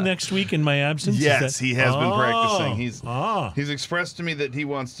well next week in my absence? Yes, he has been practicing. He's expressed to me that he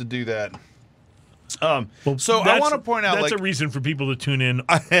wants to do that. So I want to point out that's a reason for people to tune in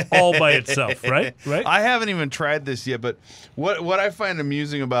all by itself, right? I haven't even tried this yet, but what I find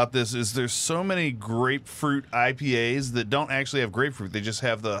amusing about this is there's so many grapefruit IPAs that don't actually have grapefruit; they just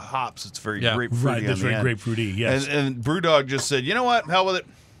have the hops. It's very grapefruity. Right, that's very grapefruity. Yes, and Brewdog just said, you know what? Hell with it,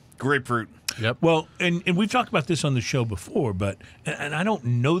 grapefruit. Yep. Well, and we've talked about this on the show before, but and I don't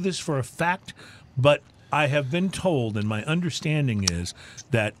know this for a fact, but I have been told, and my understanding is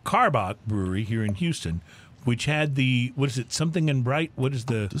that Karbach Brewery here in Houston, which had Something and Bright? What is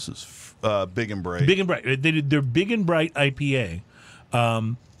the... This is Big and Bright. Big and Bright. They did their Big and Bright IPA.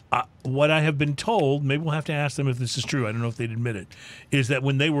 What I have been told, maybe we'll have to ask them if this is true, I don't know if they'd admit it, is that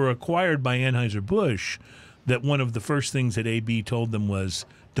when they were acquired by Anheuser-Busch, that one of the first things that AB told them was,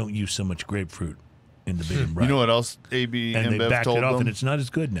 don't use so much grapefruit in the Big and Bright. You know what else AB and InBev they backed told it off, them? and it's not as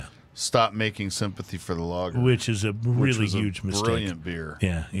good now. Stop making Sympathy for the Lager, which is a really huge mistake. Brilliant beer.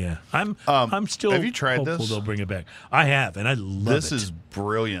 Yeah. I'm still have you tried hopeful this? They'll bring it back. I have, and I love it. This is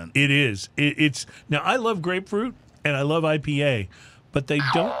brilliant. It is. It's now I love grapefruit and I love IPA, but they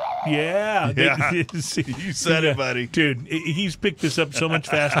don't. Yeah. You said it, buddy. Dude, he's picked this up so much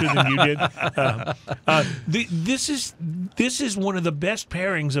faster than you did. This is one of the best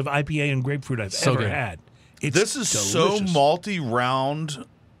pairings of IPA and grapefruit I've ever had. This is delicious. so multi-round.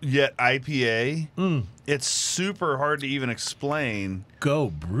 Yet IPA, it's super hard to even explain.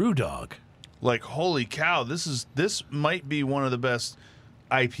 Go Brewdog. Like, holy cow, this might be one of the best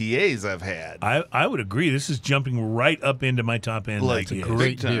IPAs I've had. I would agree. This is jumping right up into my top end. Like IPAs.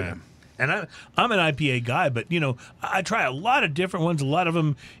 great time. And I'm an IPA guy, but, I try a lot of different ones. A lot of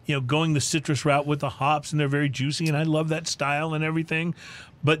them, going the citrus route with the hops, and they're very juicy, and I love that style and everything.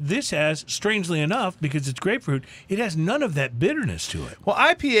 But this has, strangely enough, because it's grapefruit, it has none of that bitterness to it. Well,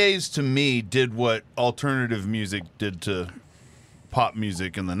 IPAs, to me, did what alternative music did to pop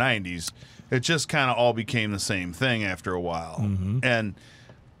music in the 90s. It just kind of all became the same thing after a while. Mm-hmm. And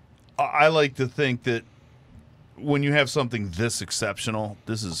I like to think that when you have something this exceptional,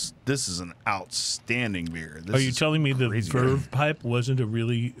 this is an outstanding beer. Are you telling me the Verve Pipe wasn't a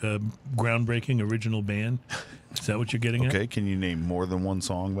really groundbreaking original band? Is that what you're getting at? Okay, can you name more than one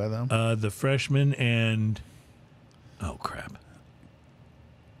song by them? The Freshmen and... Oh, crap.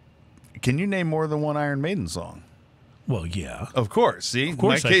 Can you name more than one Iron Maiden song? Well, yeah. Of course. See? Of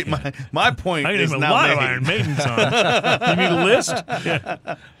course my point I is name now a lot made. of Iron Maiden songs. You need a list? Yeah.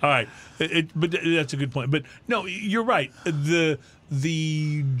 All right. But that's a good point. But, no, you're right. The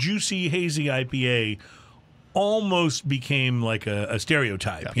juicy, hazy IPA almost became like a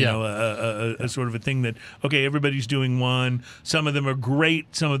stereotype, a sort of a thing that, okay, everybody's doing one. Some of them are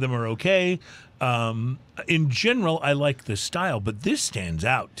great. Some of them are okay. In general, I like the style, but this stands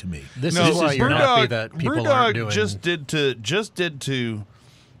out to me. This is why you're happy that people aren't doing. just did to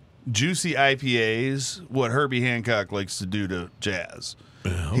juicy IPAs what Herbie Hancock likes to do to jazz.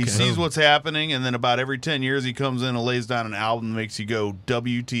 Okay. He sees what's happening, and then about every 10 years he comes in and lays down an album that makes you go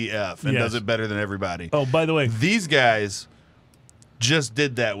WTF and does it better than everybody. Oh, by the way, these guys just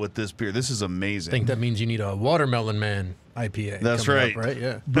did that with this beer. This is amazing. I think that means you need a Watermelon Man IPA. That's coming right. up, right?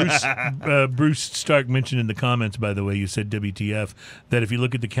 Yeah. Bruce Stark mentioned in the comments, by the way, you said WTF, that if you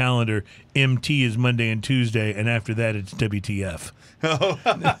look at the calendar, MT is Monday and Tuesday, and after that it's WTF.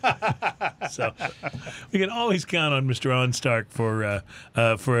 So we can always count on Mr. On Stark for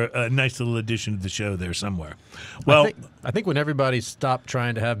a nice little addition to the show there somewhere. Well, I think when everybody stopped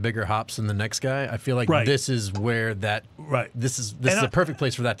trying to have bigger hops than the next guy, I feel like this is where this is a perfect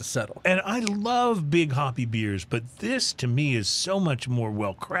place for that to settle. And I love big hoppy beers, but this to me is so much more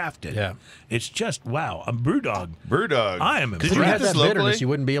well crafted. Yeah, it's just wow. A Brewdog. I am. If you had that bitterness, you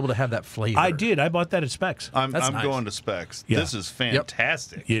wouldn't be able to have that flavor. I did. I bought that at Specs. I'm nice. going to Specs. Yeah. This is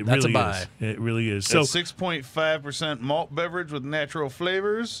fantastic. It That's really a buy. is. It really is. So So 6.5% malt beverage with natural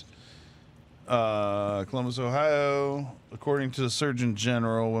flavors. Columbus, Ohio. According to the Surgeon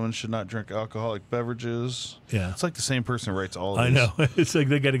General, women should not drink alcoholic beverages. yeah, It's like the same person writes all of I these. know. It's like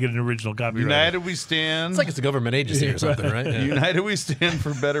they got to get an original copyright. United we stand. It's like it's a government agency or something, right? Yeah. United we stand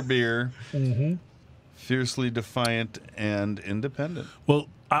for better beer. Fiercely defiant and independent. Well,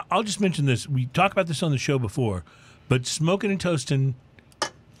 I'll just mention this. We talked about this on the show before, but smoking and toasting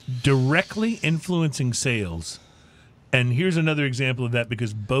directly influencing sales. And here's another example of that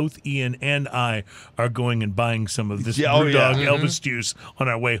because both Ian and I are going and buying some of this Brewdog Elvis juice on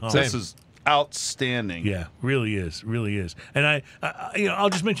our way home. This is outstanding. Yeah, really is, really is. And I'll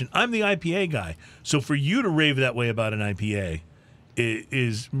just mention I'm the IPA guy, so for you to rave that way about an IPA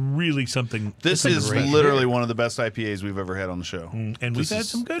is really something. This is literally one of the best IPAs we've ever had on the show. And we've had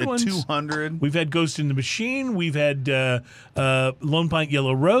some good at ones. 200. We've had Ghost in the Machine. We've had Lone Pint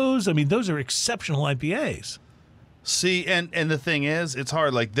Yellow Rose. I mean, those are exceptional IPAs. See, and the thing is, it's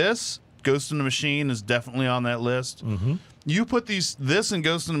hard. Like this, Ghost in the Machine is definitely on that list. Mm-hmm. You put this and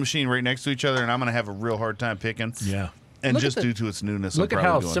Ghost in the Machine right next to each other, and I'm going to have a real hard time picking. Yeah. And just due to its newness. Look at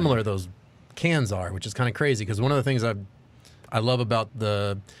how similar those cans are, which is kind of crazy because one of the things I love about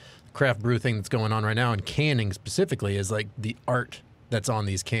the craft brew thing that's going on right now and canning specifically is like the art that's on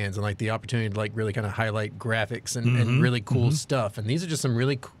these cans and like the opportunity to like really kind of highlight graphics and really cool stuff. And these are just some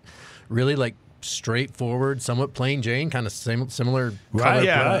really like straightforward, somewhat plain Jane, kind of similar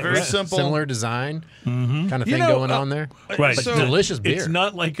color, very simple, similar design kind of thing going on there. Right, but delicious beer. It's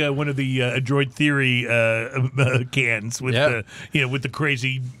not like one of the Droid Theory cans with the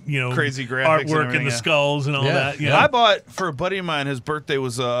crazy crazy graphics artwork and the skulls and all that. Yeah. I bought for a buddy of mine. His birthday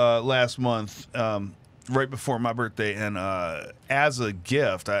was last month. Right before my birthday, and as a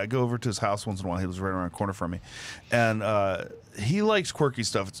gift, I go over to his house once in a while. He lives right around the corner from me, and he likes quirky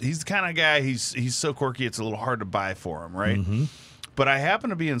stuff. He's the kind of guy. He's so quirky, it's a little hard to buy for him, right? Mm-hmm. But I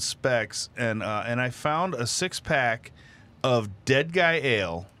happened to be in Specs, and I found a 6-pack of Dead Guy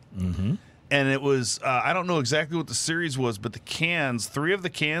Ale, and it was I don't know exactly what the series was, but the cans, 3 of the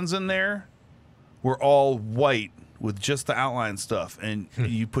cans in there, were all white with just the outline stuff, and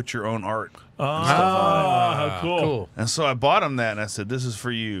you put your own art. Oh, how cool. And so I bought him that, and I said, this is for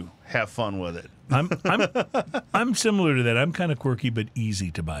you. Have fun with it. I'm similar to that. I'm kind of quirky, but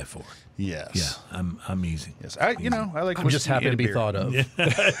easy to buy for. Yes. Yeah, I'm easy. Yes. I like. I'm just happy to be thought of. Yeah,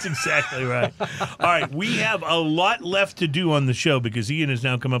 that's exactly right. All right, we have a lot left to do on the show because Ian has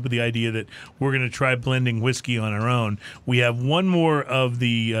now come up with the idea that we're going to try blending whiskey on our own. We have one more of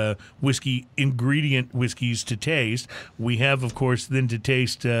the whiskey ingredient whiskeys to taste. We have, of course, then to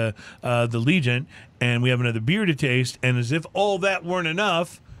taste the Legion, and we have another beer to taste. And as if all that weren't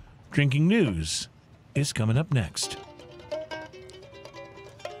enough, drinking news is coming up next.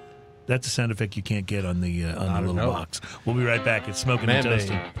 That's a sound effect you can't get on the little box. We'll be right back. It's Smoking and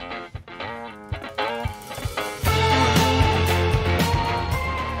Toasting.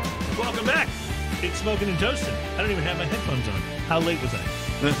 Welcome back. It's Smoking and Toasting. I don't even have my headphones on. How late was I?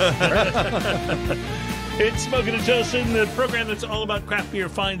 It's Smoking and Toasting, the program that's all about craft beer,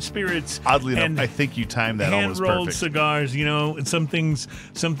 fine spirits. Oddly enough, I think you timed that almost perfect. Hand-rolled cigars, and some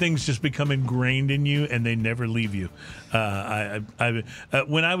things just become ingrained in you, and they never leave you.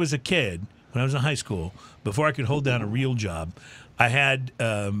 When I was a kid, when I was in high school, before I could hold down a real job, I had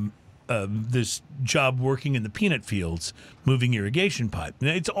this job working in the peanut fields, moving irrigation pipe.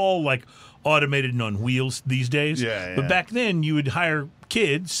 Now, it's all like automated and on wheels these days. Yeah. But back then, you would hire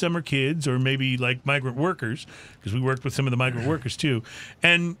kids, summer kids, or maybe like migrant workers, because we worked with some of the migrant workers too.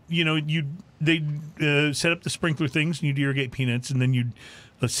 And they'd set up the sprinkler things, and you'd irrigate peanuts, and then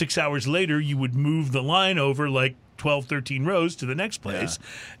 6 hours later, you would move the line over like 12, 13 rows to the next place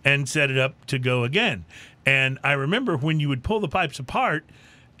and set it up to go again. And I remember when you would pull the pipes apart,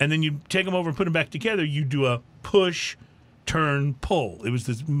 and then you'd take them over and put them back together, you'd do a push, turn, pull. It was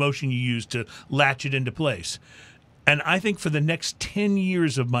the motion you used to latch it into place. And I think for the next 10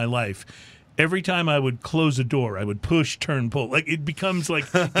 years of my life, every time I would close a door, I would push, turn, pull. Like it becomes like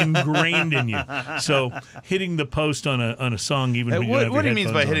ingrained in you. So hitting the post on a song, even when you don't have what your he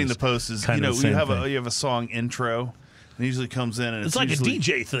means by headphones hitting on the post is, kind you of know, the you same have thing. a song intro, and it usually comes in, and It's like usually, a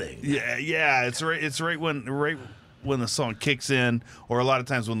DJ thing. Yeah. It's right when the song kicks in, or a lot of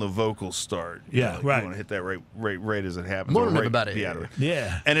times when the vocals start. You Yeah, know, right. You want to hit that right as it happens. Morning, or right, everybody.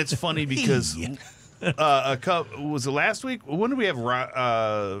 Yeah. And it's funny because was it last week? When did we have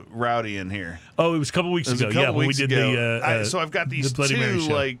Rowdy in here? Oh, it was a couple weeks It was ago. a couple yeah, when we weeks did ago. the. So I've got these the Bloody Mary two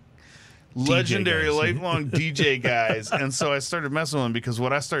show. like legendary guys. lifelong DJ guys, and so I started messing with them because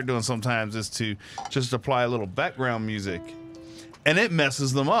what I start doing sometimes is to just apply a little background music, and it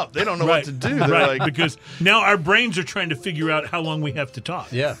messes them up. They don't know what to do. They're right, like, because now our brains are trying to figure out how long we have to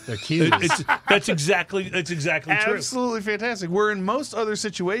talk. Yeah, they're cues. That's exactly true. absolutely fantastic. Where in most other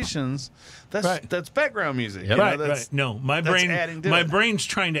situations, that's background music. Yep. You know, Right, that's- right. No, my that's adding to my it. brain's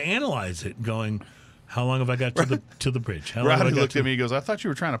trying to analyze it, going, how long have I got to the bridge? How long have I Rowdy got looked to at me. He goes, "I thought you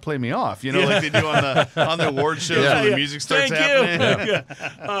were trying to play me off." You know, like they do on the award shows when the music starts Thank happening. you.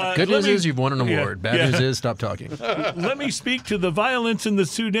 Yeah. Good let news me- is you've won an award. Bad news is stop talking. Let me speak to the violence in the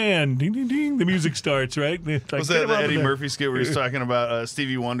Sudan. Ding, ding, ding. The music starts, right? It's like, Was get that him the over Eddie there. Murphy skit where he's talking about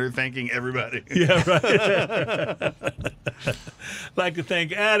Stevie Wonder thanking everybody? Yeah, right. Like to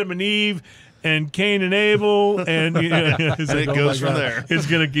thank Adam and Eve and Cain and Abel, and it's And it like, goes my from God. there. It's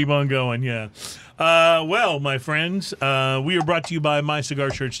going to keep on going, yeah. Well, my friends, we are brought to you by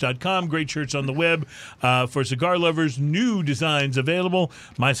mycigarshirts.com. Great shirts on the web for cigar lovers. New designs available.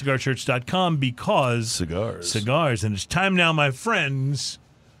 mycigarshirts.com because cigars. And it's time now, my friends,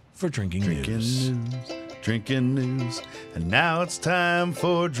 for drinking news. Drinking news. And now it's time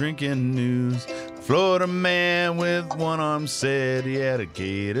for drinking news. Florida man with one arm said he had a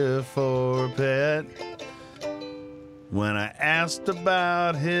gator for a pet. When I asked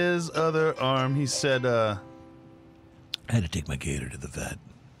about his other arm, he said, I had to take my gator to the vet.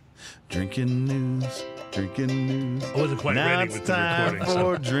 drinking news. I wasn't quite Now ready it's with the time recording,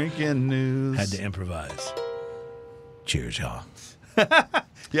 for so drinking news. had to improvise. Cheers, y'all.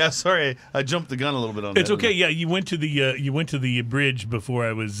 Yeah, sorry, I jumped the gun a little bit on that. It's okay. Yeah, you went to the bridge before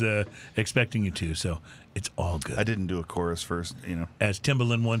I was expecting you to, so it's all good. I didn't do a chorus first, you know. As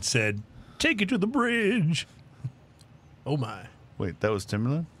Timbaland once said, "Take it to the bridge." Oh my. Wait, that was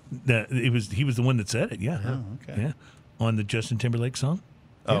Timberland? He was the one that said it. Yeah. Oh, okay. Yeah. On the Justin Timberlake song.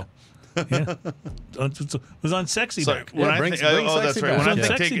 Oh. Yeah. It was on Sexy Sorry, Back. when Yeah, I bring think, Sexy that's right. Back. When I Yeah. think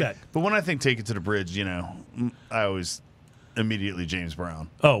Sexy take Back. it, but when I think take it to the bridge, you know, I always immediately James Brown.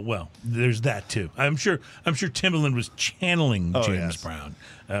 Oh well, there's that too. I'm sure Timbaland was channeling James yes. Brown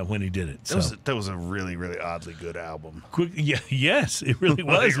when he did it. That was a really, really oddly good album. Yes, it really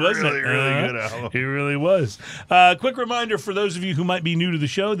was, wasn't really, it? really good album. It really was. Quick reminder for those of you who might be new to the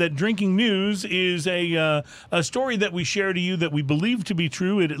show that Drinking News is a story that we share to you that we believe to be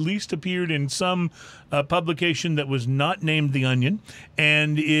true. It at least appeared in some publication that was not named The Onion,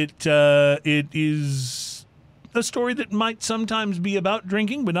 and it is a story that might sometimes be about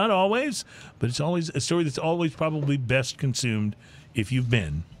drinking, but not always. But it's always a story that's always probably best consumed if you've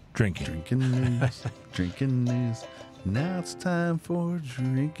been drinking. Drinking news. Now it's time for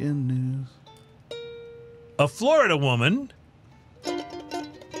drinking news. A Florida woman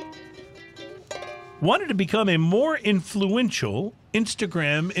wanted to become a more influential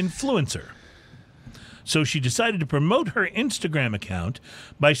Instagram influencer. So she decided to promote her Instagram account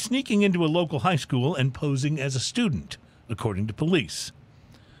by sneaking into a local high school and posing as a student, according to police.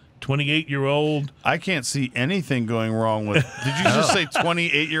 28-year-old. I can't see anything going wrong with. Did you just say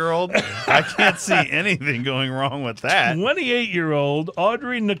 28-year-old? I can't see anything going wrong with that. 28-year-old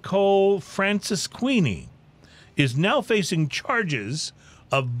Audrey Nicole Francis Queenie is now facing charges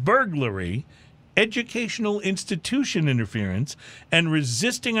of burglary, educational institution interference, and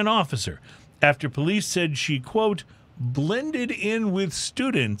resisting an officer after police said she, quote, blended in with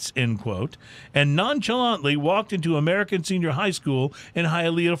students, end quote, and nonchalantly walked into American Senior High School in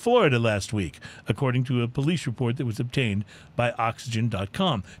Hialeah, Florida last week, according to a police report that was obtained by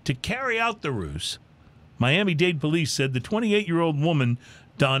Oxygen.com. To carry out the ruse, Miami-Dade police said the 28-year-old woman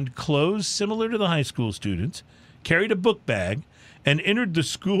donned clothes similar to the high school students, carried a book bag, and entered the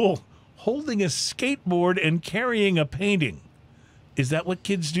school holding a skateboard and carrying a painting. Is that what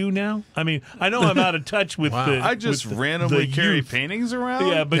kids do now? I mean, I know I'm out of touch with Wow. the. I just with randomly the carry youth. paintings around.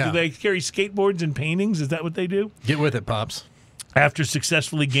 Yeah, but Yeah. do they carry skateboards and paintings? Is that what they do? Get with it, Pops. After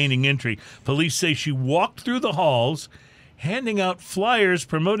successfully gaining entry, police say she walked through the halls, handing out flyers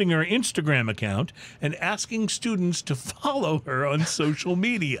promoting her Instagram account and asking students to follow her on social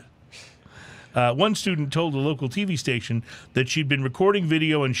media. One student told a local TV station that she'd been recording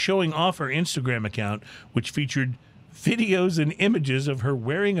video and showing off her Instagram account, which featured videos and images of her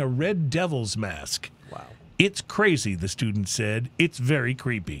wearing a red devil's mask. Wow. It's crazy, the student said. It's very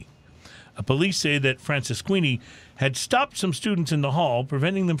creepy. Police say that Francisquini had stopped some students in the hall,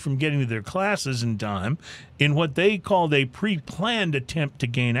 preventing them from getting to their classes in time in what they called a pre-planned attempt to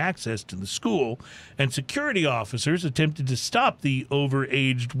gain access to the school, and security officers attempted to stop the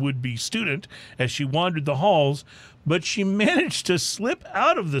overaged would-be student as she wandered the halls, but she managed to slip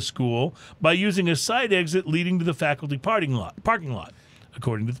out of the school by using a side exit leading to the faculty parking lot,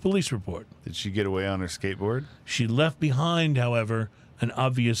 according to the police report. Did she get away on her skateboard? She left behind, however, an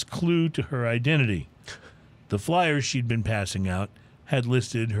obvious clue to her identity. The flyers she'd been passing out had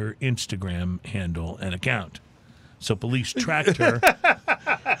listed her Instagram handle and account. So police tracked her.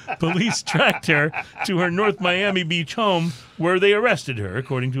 Police tracked her to her North Miami Beach home, where they arrested her,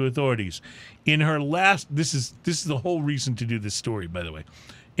 according to authorities. In her last, this is the whole reason to do this story, by the way.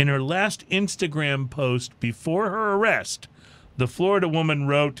 In her last Instagram post before her arrest, the Florida woman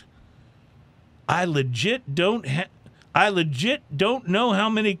wrote, I legit don't know how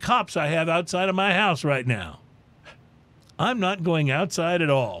many cops I have outside of my house right now. I'm not going outside at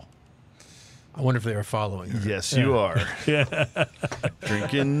all. I wonder if they are following her. Yes, you are.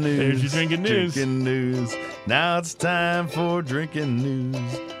 Drinking news. There's your drinking news. Drinking news. Now it's time for drinking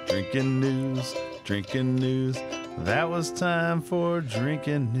news. Drinking news. Drinking news. That was time for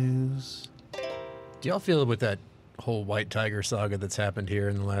drinking news. Do y'all feel with that whole white tiger saga that's happened here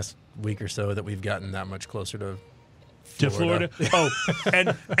in the last week or so that we've gotten that much closer to Florida? Oh,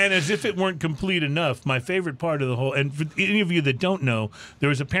 and as if it weren't complete enough, my favorite part of the whole, and for any of you that don't know, there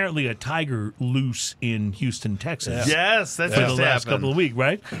was apparently a tiger loose in Houston, Texas. Yes, that's for the just last happened. couple of weeks,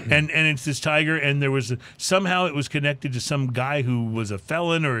 right? And it's this tiger, and there was somehow it was connected to some guy who was a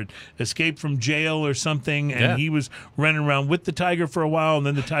felon or escaped from jail or something, and he was running around with the tiger for a while, and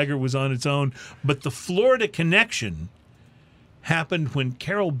then the tiger was on its own. But the Florida connection happened when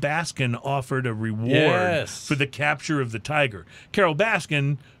Carol Baskin offered a reward for the capture of the tiger. Carol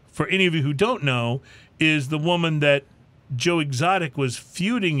Baskin, for any of you who don't know, is the woman that Joe Exotic was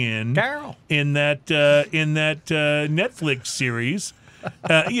feuding in that Netflix series.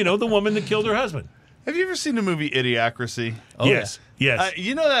 The woman that killed her husband. Have you ever seen the movie Idiocracy? Oh, yes.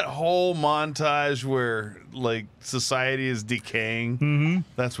 You know that whole montage where like society is decaying? Mm-hmm.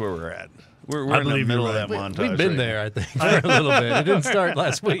 That's where we're at. We're in the middle of that montage. We've been there, I think, for a little bit. It didn't start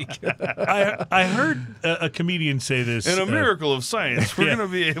last week. I heard a comedian say this. In a miracle of science, we're going to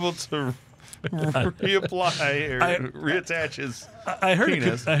be able to reapply or reattach his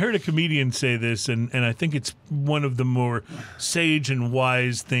penis. I heard a comedian say this, and I think it's one of the more sage and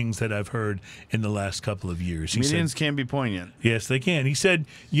wise things that I've heard in the last couple of years. Comedians can be poignant. Yes, they can. He said,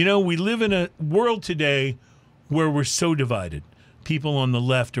 we live in a world today where we're so divided. People on the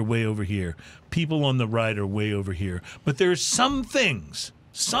left are way over here. People on the right are way over here. But there's some things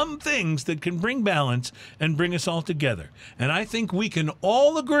that can bring balance and bring us all together. And I think we can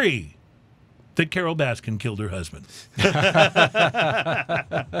all agree that Carol Baskin killed her husband.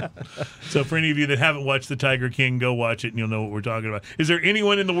 So for any of you that haven't watched The Tiger King, go watch it and you'll know what we're talking about. Is there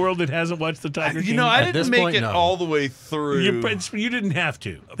anyone in the world that hasn't watched The Tiger King? I didn't make it all the way through. You didn't have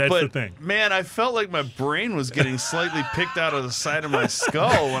to. That's the thing. Man, I felt like my brain was getting slightly picked out of the side of my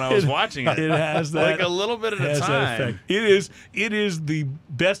skull when I was watching it. It has that. Like a little bit at a time. It is the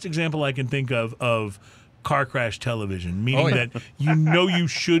best example I can think of car crash television, meaning that you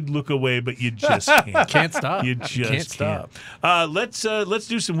should look away, but you just can't. Can't stop. You just can't stop. Let's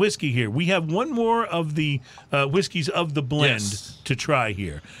do some whiskey here. We have one more of the whiskeys of the blend to try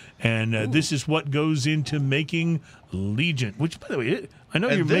here, and this is what goes into making Legion. Which, by the way, I know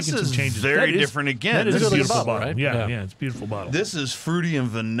you're making some changes. Very different again. That is a beautiful bottle, bottle. right? Yeah, it's a beautiful bottle. This is fruity and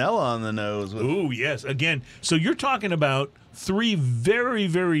vanilla on the nose. Ooh, yes. Again, so you're talking about three very,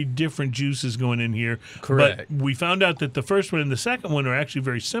 very different juices going in here. Correct. But we found out that the first one and the second one are actually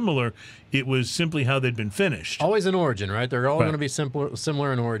very similar. It was simply how they'd been finished. Always in origin, right? They're all going to be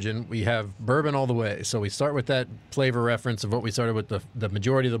similar in origin. We have bourbon all the way. So we start with that flavor reference of what we started with the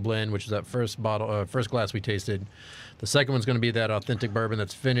majority of the blend, which is that first glass we tasted. The second one's going to be that authentic bourbon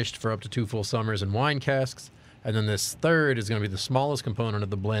that's finished for up to 2 full summers in wine casks. And then this third is going to be the smallest component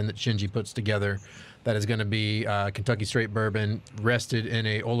of the blend that Shinji puts together. That is going to be Kentucky straight bourbon rested in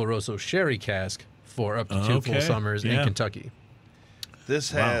a Oloroso sherry cask for up to 2 full summers in Kentucky.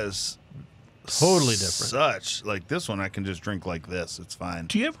 This has totally different. Like this one I can just drink like this. It's fine.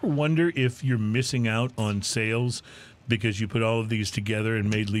 Do you ever wonder if you're missing out on sales because you put all of these together and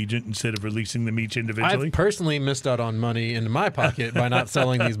made Legion instead of releasing them each individually? I've personally missed out on money in my pocket by not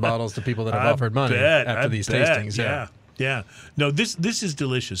selling these bottles to people that have offered money after these tastings. Yeah. No, this is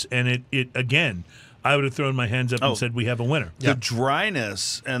delicious, and it again, I would have thrown my hands up and said we have a winner. The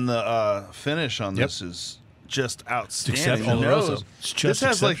dryness and the finish on this is just outstanding. This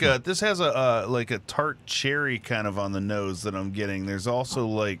has like a tart cherry kind of on the nose that I'm getting. There's also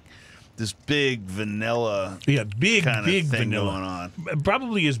like this big vanilla, big kind of thing vanilla going on.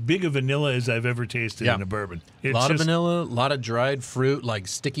 Probably as big a vanilla as I've ever tasted in a bourbon. A lot of vanilla, a lot of dried fruit, like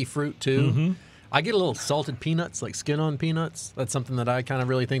sticky fruit too. Mm-hmm. I get a little salted peanuts, like skin on peanuts. That's something that I kind of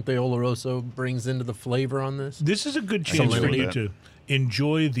really think the Oloroso brings into the flavor on this. This is a good chance for you to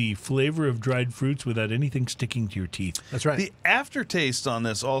enjoy the flavor of dried fruits without anything sticking to your teeth. That's right. The aftertaste on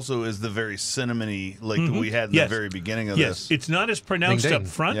this also is the very cinnamony, like that we had in the very beginning of this. It's not as pronounced up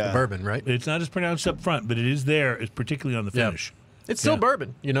front. Yeah. Bourbon, right? It's not as pronounced up front, but it is there, particularly on the finish. It's still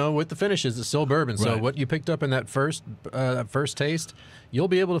bourbon, with the finishes. It's still bourbon. So what you picked up in that first taste, you'll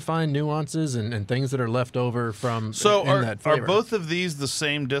be able to find nuances and things that are left over from. So that flavor. are both of these the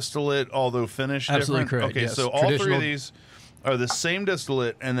same distillate, although finished Absolutely different? correct. Okay, yes. so all three of these are the same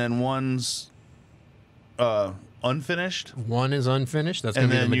distillate, and then one's unfinished. One is unfinished. That's going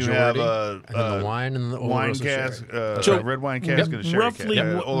to be the majority. You have and then the wine and the wine Oloroso cask, red wine cask, and a sherry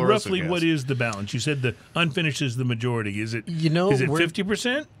cask. Roughly, what is the balance? You said the unfinished is the majority. Is it? Is it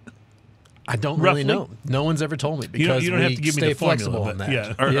 50%? I don't really know. No one's ever told me because you don't have to give me the formula, on that.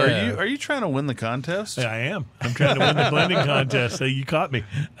 Yeah. Are you trying to win the contest? Yeah, I am. I'm trying to win the blending contest. So you caught me.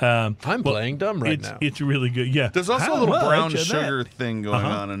 I'm playing dumb now. It's really good. Yeah. There's also a little brown sugar thing going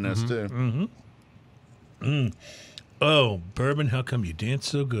on in this too. Oh, bourbon! How come you dance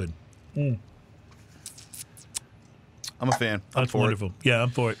so good? I'm a fan. That's wonderful. Yeah,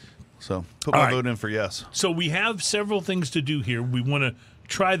 I'm for it. So put my vote in for yes. So we have several things to do here. We want to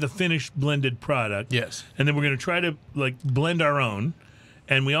try the finished blended product. Yes. And then we're going to try to blend our own.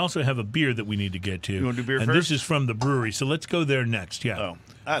 And we also have a beer that we need to get to. You want to do beer first? And this is from the brewery. So let's go there next. Yeah. Oh,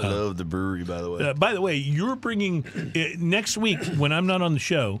 I love the brewery, by the way. By the way, you're bringing next week when I'm not on the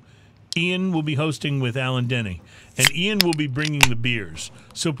show, Ian will be hosting with Alan Denny. And Ian will be bringing the beers.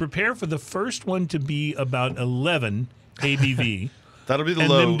 So prepare for the first one to be about 11 ABV. That'll be the and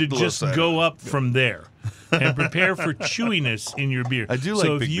low. And then to just go up from there. And prepare for chewiness in your beer. I do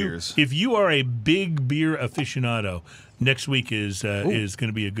like big beers. If you are a big beer aficionado, next week is going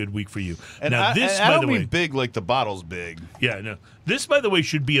to be a good week for you. And now, I don't mean big like the bottle's big. Yeah, no. This, by the way,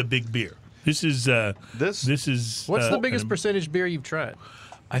 should be a big beer. This is this is. What's the biggest percentage beer you've tried?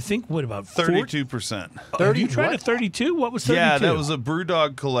 I think what about 32%. 30? You tried a 32? What was 32? Yeah, that was a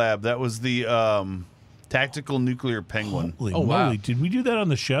Brewdog collab. That was the Tactical Nuclear Penguin. Holy moly! Wow. Did we do that on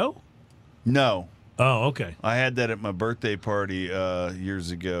the show? No. Oh, okay. I had that at my birthday party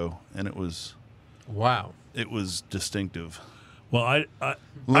years ago, and it was it was distinctive. Well,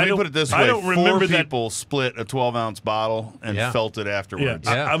 let me put it this way: I don't remember 4 people split a 12-ounce bottle and felt it afterwards.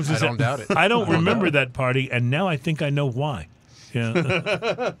 Yeah, I don't doubt it. I don't remember that party, and now I think I know why.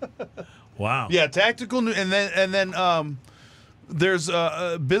 Yeah. Wow. Yeah, Tactical, and then there's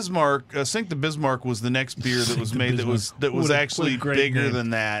Bismarck. Sink the Bismarck was the next beer that was made that was actually bigger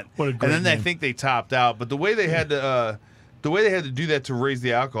than that. What a great and then name. I think they topped out. But the way they had to do that to raise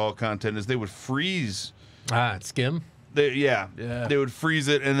the alcohol content is they would freeze. Skim. They would freeze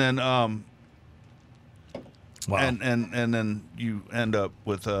it, and then wow. and then you end up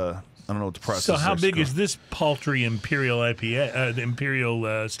with I don't know what the process is. So how big is this paltry Imperial IPA, the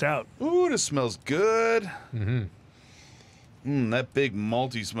Imperial Stout? Ooh, this smells good. That big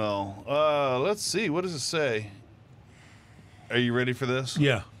malty smell. Let's see. What does it say? Are you ready for this?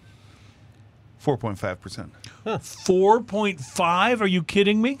 Yeah. 4.5%. 4.5? Are you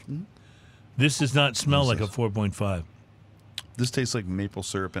kidding me? This does not smell like a 4.5. This tastes like maple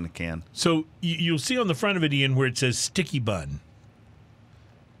syrup in a can. So you'll see on the front of it, Ian, where it says sticky bun.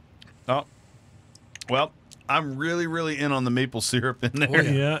 Oh, well, I'm really, really in on the maple syrup in there. Oh,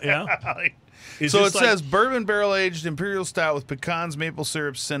 yeah. So it says bourbon barrel-aged Imperial Stout with pecans, maple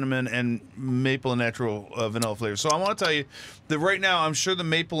syrup, cinnamon, and maple and natural vanilla flavors. So I want to tell you that right now I'm sure the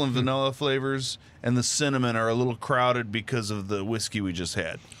maple and vanilla flavors and the cinnamon are a little crowded because of the whiskey we just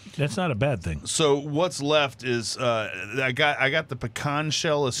had. That's not a bad thing. So what's left is I got the pecan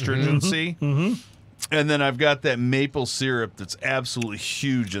shell astringency. And then I've got that maple syrup that's absolutely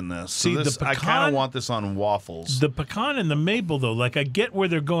huge in this. So I kind of want this on waffles. The pecan and the maple, though, I get where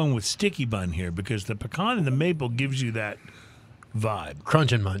they're going with sticky bun here because the pecan and the maple gives you that vibe.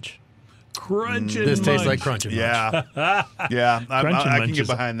 Crunch and munch. Crunch and This tastes Munch. like Crunch and Munch. Yeah, yeah, Crunch and I Munch can get is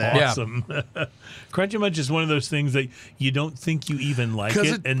behind that. Awesome. Crunch and Munch is one of those things that you don't think you even like 'Cause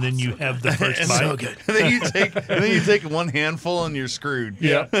it, and then you have the first It's bite. so good. and then you take one handful and you're screwed.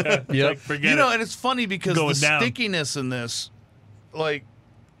 Yeah. Yep. Forget You know, it. and it's funny because Going the down. stickiness in this, like,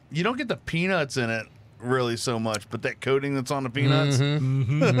 you don't get the peanuts in it really so much, but that coating that's on the peanuts.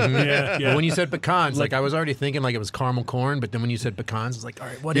 Yeah, But when you said pecans, like I was already thinking like it was caramel corn, but then when you said pecans, it's like, all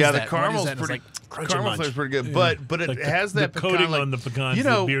right, what is Yeah, that? the caramel's What is that? pretty. It's like Crunch and Caramel Munch. flavor's pretty good, but it Like has the that pecan, coating like, on the pecans, You the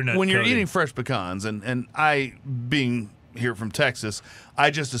know, beer nut when you're coating. eating fresh pecans, and I being here from Texas,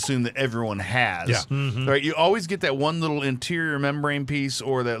 I just assume that everyone has. Yeah. Mm-hmm. Right. You always get that one little interior membrane piece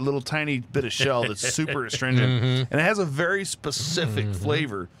or that little tiny bit of shell that's super astringent, and it has a very specific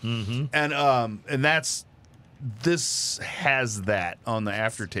flavor, and that's. This has that on the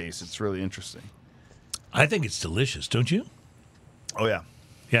aftertaste. It's really interesting. I think it's delicious, don't you? Oh yeah,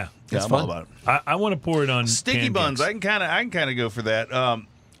 Yeah. yeah, I'm all about it. I want to pour it on Sticky pancakes. buns. I can kind of go for that.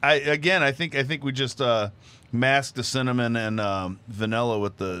 I think we just masked the cinnamon and vanilla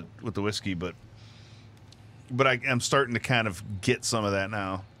with the whiskey, but I'm starting to kind of get some of that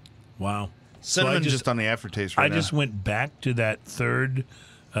now. Wow. Cinnamon So just on the aftertaste right I now. just went back to that third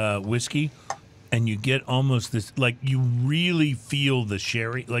whiskey, and you get almost this, like you really feel the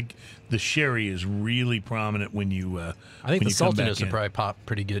sherry. Like the sherry is really prominent when you. I think when the you come back saltiness would in. probably pop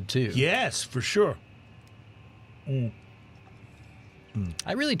pretty good too. Yes, for sure.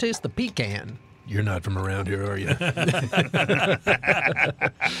 I really taste the pecan. You're not from around here, are you?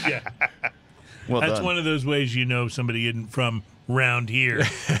 well That's done. one of those ways you know somebody isn't from round here,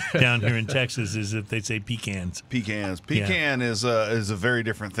 down here in Texas, is if they say pecans. Pecans. Pecan is a very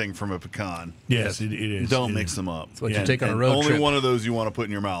different thing from a pecan. Yes, it is. Don't It mix is. them up. what you take on a road only trip. one of those you want to put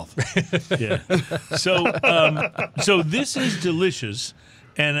in your mouth. Yeah. So this is delicious,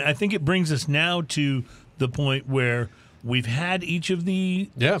 and I think it brings us now to the point where we've had each of the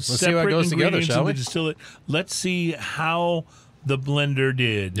Yeah, let's see how it separate goes together, ingredients shall in the we? distillate. Let's see how the blender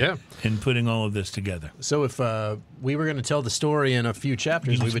did Yeah. in putting all of this together. So if we were going to tell the story in a few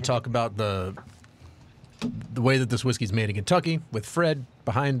chapters, we would talk about the way that this whiskey's made in Kentucky with Fred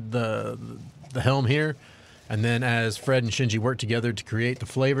behind the helm here, and then as Fred and Shinji work together to create the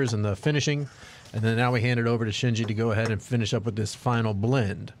flavors and the finishing, and then now we hand it over to Shinji to go ahead and finish up with this final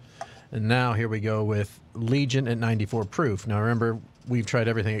blend. And now here we go with Legion at 94 proof. Now remember, we've tried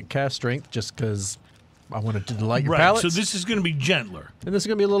everything at cast strength just because I wanted to delight your Right. palates. So this is going to be gentler. And this is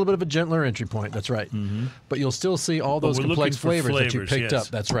going to be a little bit of a gentler entry point. That's right. But you'll still see all those we're complex looking for flavors that you flavors, picked yes.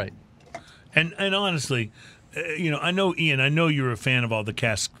 up. That's right. And honestly, I know, Ian, I know you're a fan of all the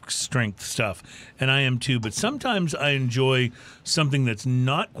cask strength stuff, and I am too, but sometimes I enjoy something that's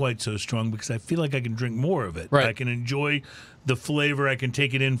not quite so strong because I feel like I can drink more of it. Right. I can enjoy the flavor, I can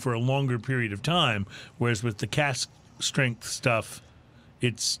take it in for a longer period of time, whereas with the cask strength stuff,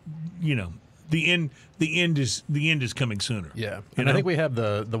 it's, the end is coming sooner. Yeah. You And know? I think we have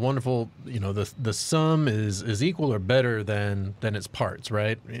the wonderful, the sum is equal or better than its parts,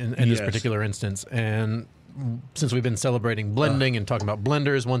 right? In this Yes. particular instance. And since we've been celebrating blending and talking about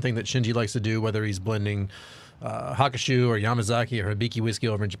blenders, one thing that Shinji likes to do, whether he's blending Hakushu or Yamazaki or Hibiki whiskey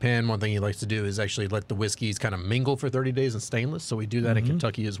over in Japan, one thing he likes to do is actually let the whiskeys kind of mingle for 30 days in stainless. So we do that in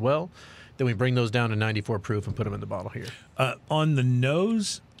Kentucky as well. Then we bring those down to 94 proof and put them in the bottle here. On the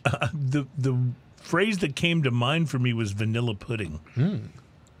nose, the phrase that came to mind for me was vanilla pudding.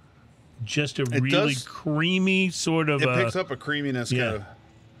 Just a really does- creamy sort of. It picks up a creaminess yeah. kind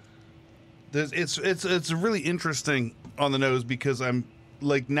of. It's really interesting on the nose because I'm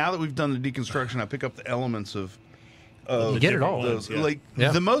like, now that we've done the deconstruction, I pick up the elements of You get it all. those. Yeah. Like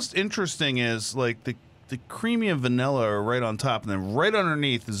Yeah. the most interesting is like the creamy and vanilla are right on top, and then right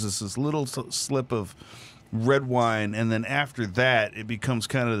underneath is this little slip of red wine, and then after that it becomes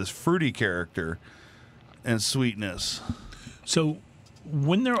kind of this fruity character and sweetness. So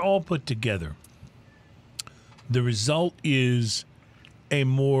when they're all put together, the result is a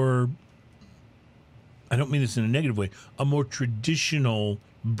more, I don't mean this in a negative way, a more traditional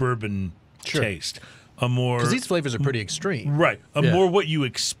bourbon taste. A more, Because these flavors are pretty extreme. right, Yeah. more what you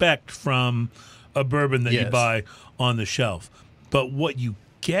expect from a bourbon that you Yes. buy on the shelf. But what you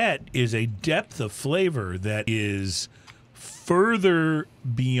get is a depth of flavor that is further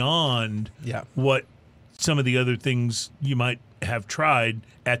beyond Yeah. what some of the other things you might have tried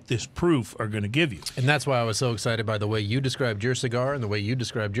at this proof are going to give you. And that's why I was so excited by the way you described your cigar and the way you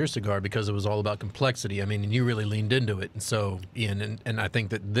described your cigar, because it was all about complexity. I mean, and you really leaned into it. And so, Ian, and I think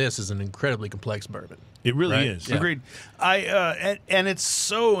that this is an incredibly complex bourbon. It really Right? is. Yeah. Agreed. And it's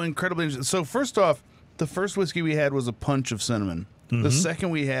so incredibly. So first off, the first whiskey we had was a punch of cinnamon. The second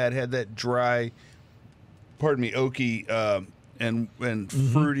we had that dry, pardon me, oaky and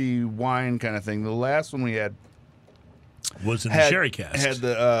fruity wine kind of thing. The last one we had was in the sherry cask. Had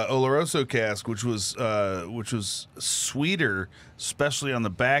the Oloroso cask, which was sweeter, especially on the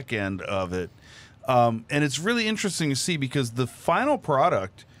back end of it. And it's really interesting to see because the final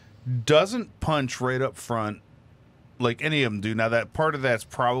product doesn't punch right up front like any of them do. Now, that part of that's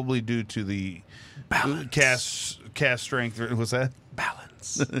probably due to the cast strength. What's that?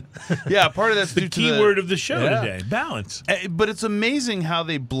 Balance. Yeah, part of that's the due to key word of the show today. Balance. But it's amazing how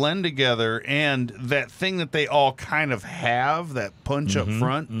they blend together, and that thing that they all kind of have, that punch up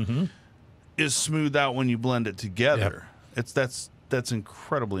front, is smoothed out when you blend it together. Yep. That's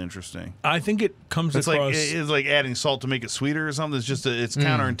incredibly interesting. I think it comes across. It's like adding salt to make it sweeter or something. It's just it's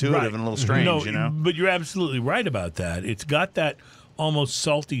counterintuitive and a little strange, you know. But you're absolutely right about that. It's got that almost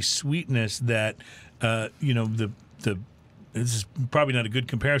salty sweetness that this is probably not a good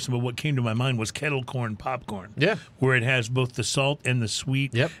comparison, but what came to my mind was kettle corn popcorn. Yeah. Where it has both the salt and the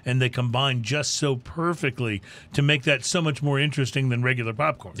sweet, and they combine just so perfectly to make that so much more interesting than regular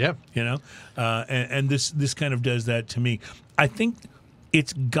popcorn. Yeah. You know? And this kind of does that to me. I think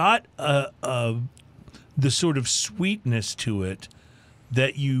it's got the sort of sweetness to it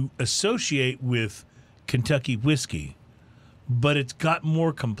that you associate with Kentucky whiskey, but it's got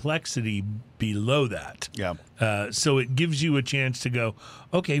more complexity below that. Yeah. So it gives you a chance to go,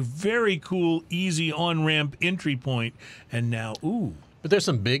 okay, very cool, easy on-ramp entry point, and now, ooh. But there's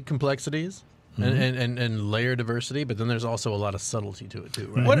some big complexities and layer diversity, but then there's also a lot of subtlety to it too,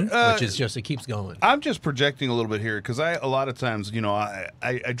 right? Which is just, it keeps going. I'm just projecting a little bit here because a lot of times, I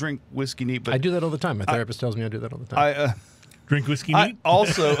drink whiskey neat, but I do that all the time. My therapist tells me I do that all the time. Drink whiskey neat?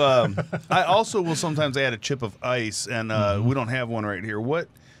 I also will sometimes add a chip of ice, and we don't have one right here. What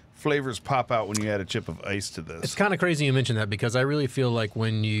flavors pop out when you add a chip of ice to this? It's kind of crazy you mention that because I really feel like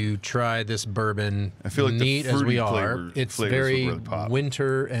when you try this bourbon, I feel like neat as we are, it's very really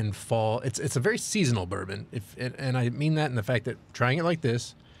winter and fall. It's a very seasonal bourbon, and I mean that in the fact that trying it like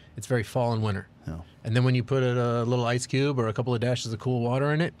this, it's very fall and winter. Yeah. And then when you put a little ice cube or a couple of dashes of cool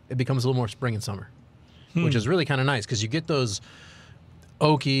water in it, it becomes a little more spring and summer. Which is really kind of nice because you get those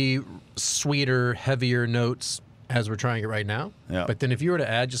oaky, sweeter, heavier notes as we're trying it right now. Yeah. But then if you were to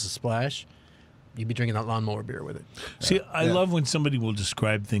add just a splash, you'd be drinking that lawnmower beer with it. See, I love when somebody will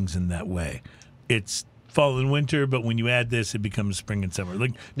describe things in that way. It's fall and winter, but when you add this, it becomes spring and summer.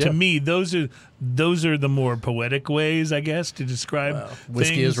 Like to me, those are the more poetic ways, I guess, to describe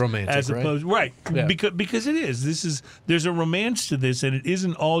whiskey things is romantic, as opposed right? Yeah. Because it is. There's a romance to this, and it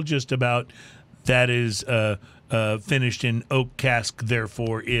isn't all just about that is finished in oak cask,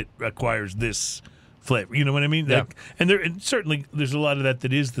 therefore it acquires this flavor. You know what I mean? Yeah. And certainly there's a lot of that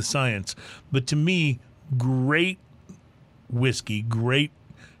is the science. But to me, great whiskey, great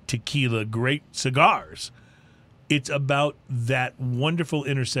tequila, great cigars, it's about that wonderful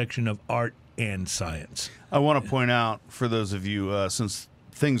intersection of art and science. I want to point out for those of you, since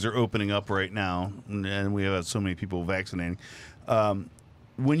things are opening up right now, and we have so many people vaccinating,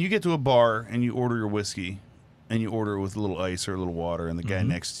 when you get to a bar and you order your whiskey and you order it with a little ice or a little water, and the guy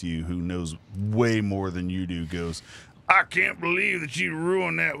next to you who knows way more than you do goes, "I can't believe that you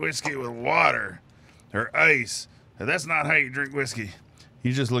ruined that whiskey with water or ice. That's not how you drink whiskey."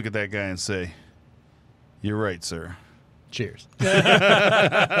 You just look at that guy and say, "You're right, sir." Cheers.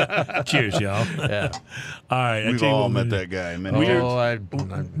 Cheers, y'all. Yeah. All right. We've all met that guy.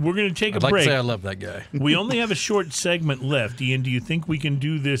 We're going to take a I'd break. like to say I love that guy. We only have a short segment left. Ian, do you think we can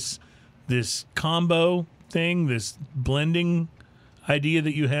do this combo thing, this blending idea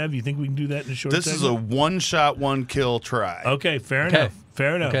that you have? You think we can do that in a short segment? This is a one-shot, one-kill try. Okay, fair enough.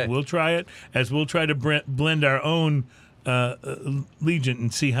 Fair enough. Okay. We'll try it, as we'll try to blend our own Legion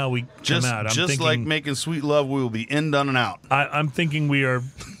and see how we come out. I'm thinking, like making sweet love, we will be in, done, and out. I'm thinking we are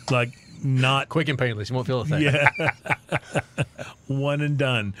like not quick and painless. You won't feel a thing. Yeah. One and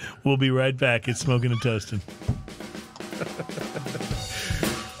done. We'll be right back. It's Smoking and Toasting.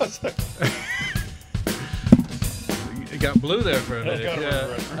 You got blue there for a minute.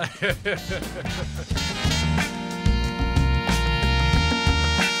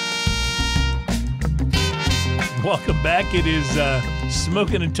 Welcome back. It is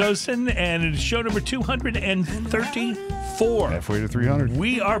Smoking and Toasting, and it is show number 234. Halfway to 300.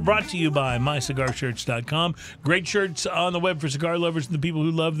 We are brought to you by MyCigarShirts.com. Great shirts on the web for cigar lovers and the people who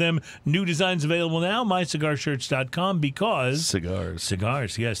love them. New designs available now, MyCigarShirts.com, because...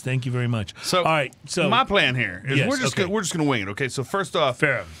 Cigars, yes. Thank you very much. So, all right. So my plan here is yes, we're just gonna wing it. Okay. So first off,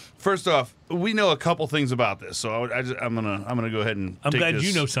 we know a couple things about this. So I'm gonna go ahead and. I'm take glad this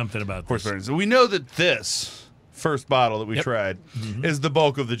you know something about horse this. burning. So we know that this first bottle that we tried is the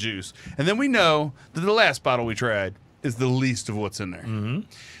bulk of the juice. And then we know that the last bottle we tried is the least of what's in there.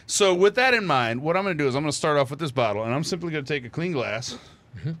 So with that in mind, what I'm going to do is I'm going to start off with this bottle, and I'm simply going to take a clean glass.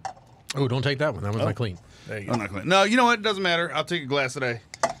 Oh, don't take that one. That one's not clean. There you go. I'm not clean. No, you know what? It doesn't matter. I'll take a glass that I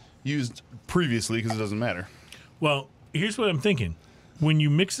used previously because it doesn't matter. Well, here's what I'm thinking. When you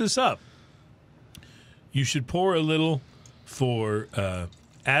mix this up, you should pour a little for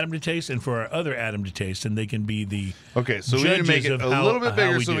Adam to taste and for our other Adam to taste, and they can be the Okay, so we need to judges make it of a how- little bit how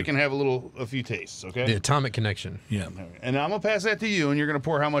bigger we so do. we can have a few tastes, okay? The atomic connection. Yeah. And I'm going to pass that to you, and you're going to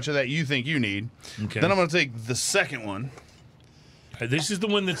pour how much of that you think you need. Okay. Then I'm going to take the second one. This is the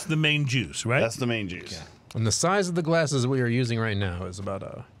one that's the main juice, right? That's the main juice. And the size of the glasses we are using right now is about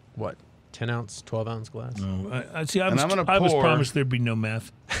a, 10-ounce, 12-ounce glass? I see. I And I'm gonna was pour- promised there'd be no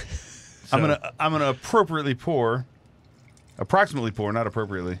math. I'm gonna appropriately pour, not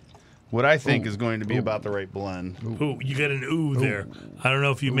appropriately, what I think is going to be about the right blend. Ooh, you got an ooh there. I don't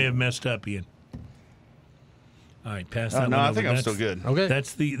know if you may have messed up, Ian. All right, pass that one No, over. I think I'm That's- still good. Okay.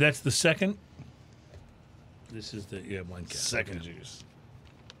 That's the second. This is the wine cap. Second juice.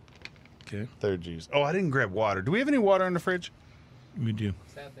 Okay, Third juice. Oh, I didn't grab water. Do we have any water in the fridge? we do.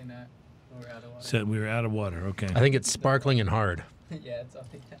 Sadly not. We're out of water. Said we were out of water. Okay. I think it's sparkling and hard, Yeah, it's all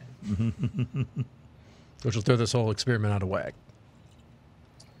we have. which will throw this whole experiment out of whack.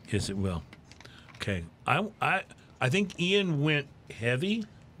 Yes, it will. Okay. I think Ian went heavy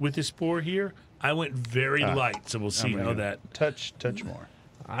with his pour here. I went very light, so we'll see I'm how gonna that. touch more.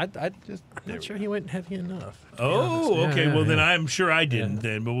 I'm not sure he went heavy enough. Oh, Yeah, okay. yeah, well, then yeah. I'm sure I didn't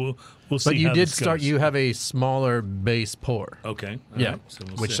then, but we'll see. But you how did this start. goes. You have a smaller base pour. Okay. all Yeah, right, so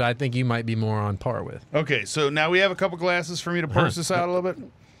we'll which see. I think you might be more on par with. Okay, so now we have a couple glasses for me to parse this out a little bit.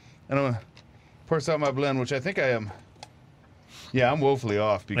 And I'm going to parse out my blend, which I think I am. Yeah, I'm woefully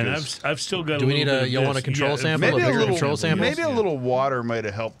off And because I've still got. Do a we need little a? bit of You want a this. control Yeah, sample? maybe a a bigger little control sample? maybe a little water might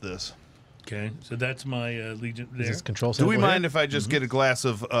have helped this. Okay, so that's my Legion Is there. this control Do sample? we here? mind if I just get a glass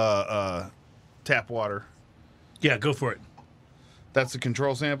of tap water? Yeah, go for it, That's the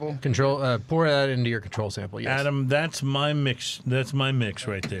control sample? Control. Pour that into your control sample. Yes. Adam. That's my mix. That's my mix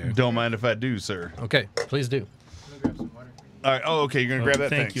right there. Don't mind if I do, sir. Okay, please do. I'm gonna grab some water for you. All right. Oh, okay. You're going to grab that?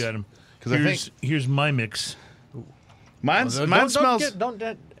 Thank Thanks. you, Adam. 'Cause I Here's my mix. Mine smells...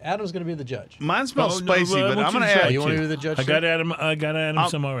 Adam's going to be the judge. Mine smells Oh, no, spicy, I but want I'm you going to to try add... it. You want to too. be the judge? I too? got Adam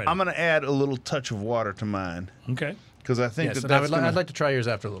some already. I'm going to add a little touch of water to mine Okay. because I think Yes, that and that's I'd like to try yours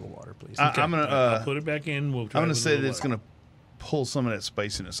after a little water, please. I'm going I'll to... put it back in. We'll. Try I'm it going to with say a that little it's water. going to pull some of that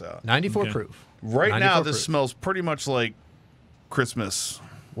spiciness out. 94 Okay. proof. Right 94 now, this proof. smells pretty much like Christmas.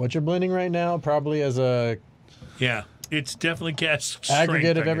 What you're blending right now, probably as a Yeah, it's definitely cask strength,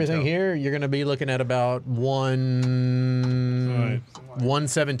 aggregate I of can everything tell. here, you're going to be looking at about All right.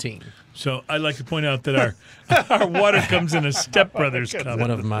 117. So I'd like to point out that our water comes in a Step Brothers cup. One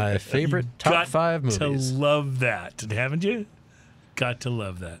of my favorite top Got 5 to movies. love that, haven't you? Got to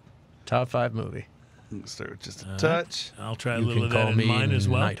love that. Top 5 movie. Start with just a touch. I'll try a You little can of that call in me mine as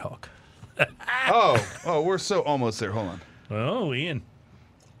well. Nighthawk. Oh, we're so almost there. Hold on. Oh, Ian.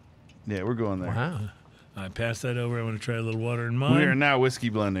 Yeah, we're going there. Wow. I pass that over. I'm going to try a little water in mine. We are now whiskey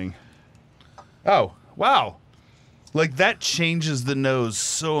blending. Oh, wow. Like that changes the nose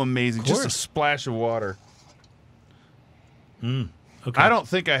so amazing. Just a course. splash of water. Okay. I don't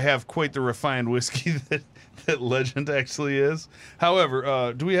think I have quite the refined whiskey that Legend actually is.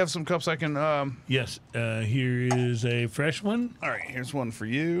 However, do we have some cups I can... Yes. Here is a fresh one. All right, here's one for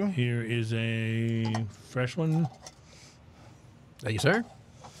you. Here is a fresh one. Thank you, sir.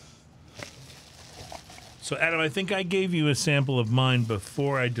 So, Adam, I think I gave you a sample of mine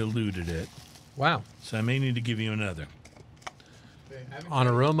before I diluted it. Wow. So I may need to give you another. On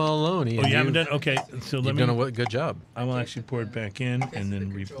aroma alone, Ian, Oh, you haven't done? Okay. So let You've me. done a good job. I will actually pour it back in and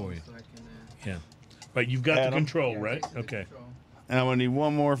then re-pour you. Yeah. Right. You've got Adam? the control, right? Okay. And I'm going to need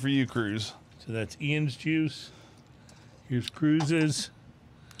one more for you, Cruze. So that's Ian's juice. Here's Cruze's.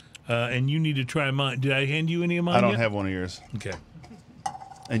 And you need to try mine. Did I hand you any of mine? I don't yet? have one of yours. Okay.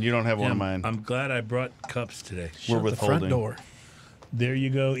 And you don't have one of mine. I'm glad I brought cups today. We're Shut the withholding. front door. There you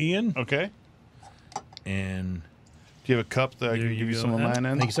go, Ian. Okay. And Do you have a cup that I There can you give you go, some of Adam.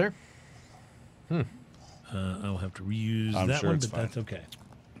 mine in? Thank you, sir. I'll have to reuse I'm that sure one, it's but fine. that's okay.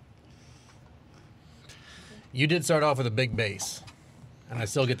 You did start off with a big base, and I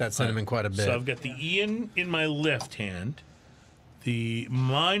still get that cinnamon quite a bit. So I've got the Ian in my left hand, the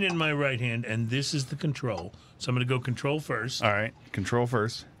mine in my right hand, and this is the control. So I'm going to go control first. All right. Control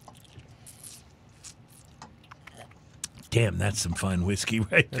first. Damn, that's some fine whiskey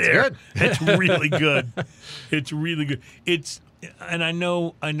right there. good. That's really good. It's really good. And I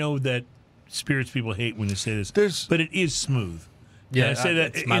know that spirits people hate when you say this. There's- but it is smooth. Yeah, And I say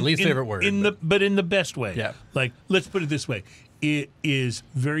that it's my least favorite word. but in the best way. Yeah. Like, let's put it this way: it is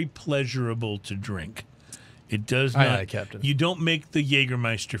very pleasurable to drink. It does Aye, not. aye, Captain. You don't make the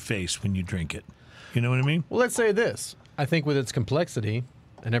Jägermeister face when you drink it. You know what I mean? Well, let's say this. I think with its complexity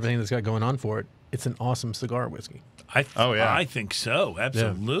and everything that's got going on for it, it's an awesome cigar whiskey. Oh, yeah. I think so.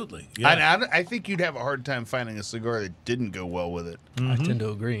 Absolutely. Yeah. I think you'd have a hard time finding a cigar that didn't go well with it. I tend to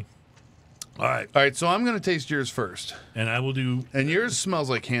agree. All right. All right, so I'm going to taste yours first. And I will do. And yours smells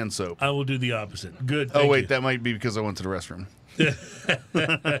like hand soap. I will do the opposite. Good. Oh, thank wait, you. that might be because I went to the restroom.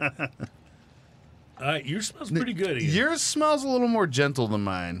 All right. Yours smells pretty good. Ian. Yours smells a little more gentle than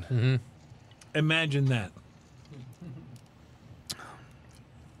mine. Imagine that.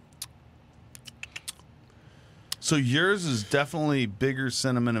 So yours is definitely bigger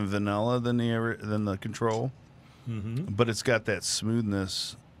cinnamon and vanilla than the Control, but it's got that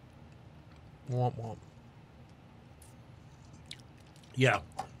smoothness. Womp womp. Yeah.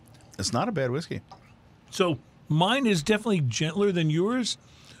 It's not a bad whiskey. So mine is definitely gentler than yours,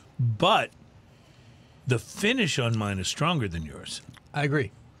 but the finish on mine is stronger than yours. I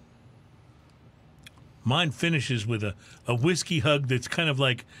agree. Mine finishes with a whiskey hug that's kind of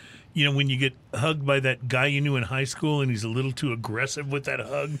like, you know, when you get hugged by that guy you knew in high school and he's a little too aggressive with that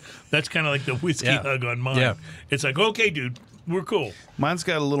hug. That's kind of like the whiskey Yeah. hug on mine. Yeah. It's like, okay, dude, we're cool. Mine's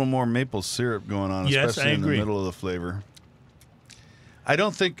got a little more maple syrup going on, Yes, especially I in agree. the middle of the flavor. I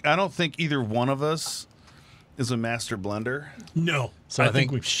don't think either one of us is a master blender. No. So I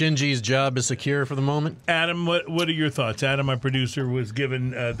think Shinji's job is secure for the moment. Adam, what are your thoughts? Adam, my producer, was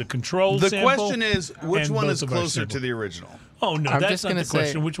given the Control The sample. question is, which and one both is of our closer sample. to the original? Oh, no, I'm that's just not gonna the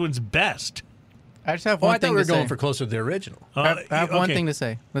question. say- Which one's best? I just have Oh, one I thing thought we were to going say. for closer to the original. I have one okay. thing to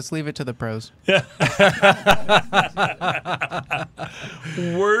say. Let's leave it to the pros.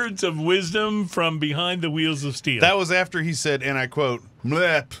 Words of wisdom from behind the wheels of steel. That was after he said, and I quote,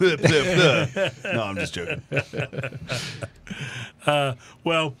 "Blah, blah, blah, blah." No, I'm just joking.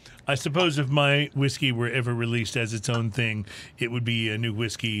 Well, I suppose if my whiskey were ever released as its own thing, it would be a new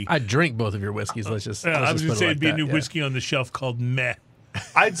whiskey. I drink both of your whiskeys. Let's just. I was going to say it'd be a new yeah. whiskey on the shelf called Meh.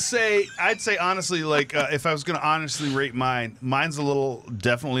 I'd say honestly, like if I was going to honestly rate mine's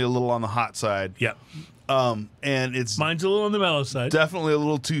definitely a little on the hot side. Yeah. And it's Mine's a little on the mellow side. definitely a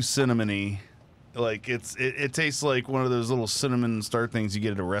little too cinnamony. Like it tastes like one of those little cinnamon star things you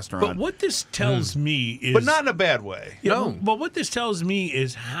get at a restaurant. But what this tells me is... But not in a bad way. Yeah, No. But what this tells me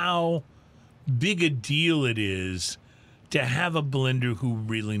is how big a deal it is to have a blender who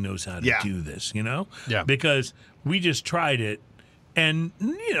really knows how to Yeah. do this, you know? Yeah. Because we just tried it, and,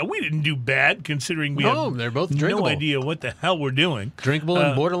 you know, we didn't do bad considering we No, have they're both no drinkable. idea what the hell we're doing. Drinkable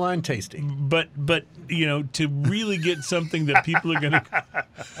and borderline tasty. But you know, to really get something that people are going to...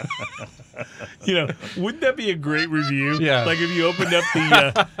 You know, wouldn't that be a great review? Yeah. Like if you opened up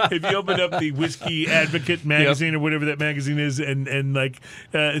the Whiskey Advocate magazine or whatever that magazine is, and like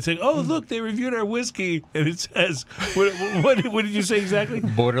it's like, oh look, they reviewed our whiskey, and it says, what did you say exactly?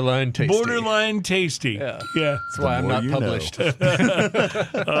 Borderline tasty. Borderline tasty. Yeah. Yeah. That's why I'm not published.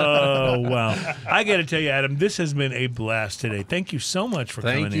 Oh wow! I got to tell you, Adam, this has been a blast today. Thank you so much for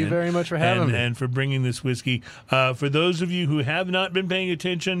coming in. Thank you very much for having me. And for bringing this whiskey. For those of you who have not been paying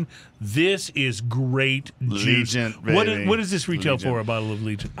attention, this is great juice. Legent, What baby. does this retail Legent. for? A bottle of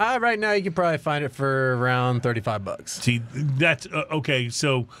Legion? Right now, you can probably find it for around $35. See, that's okay.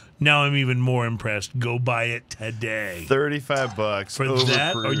 So now I'm even more impressed. Go buy it today. $35 For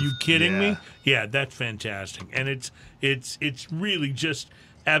that? Are you overproof. kidding me? Yeah. Yeah, that's fantastic, and it's really just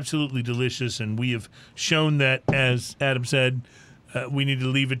absolutely delicious. And we have shown that, as Adam said, we need to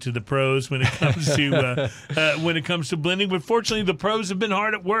leave it to the pros when it comes to blending. But fortunately, the pros have been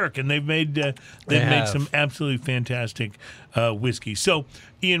hard at work, and they've made some absolutely fantastic whiskey. So,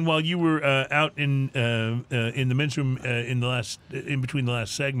 Ian, while you were out in the men's room in between the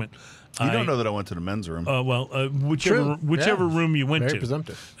last segment. You don't know that I went to the men's room. Whichever Yeah. room you went Very to.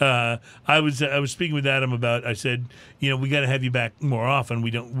 presumptive. I was speaking with Adam about. I said, you know, we got to have you back more often.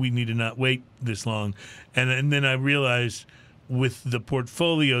 We need to not wait this long, and then I realized, with the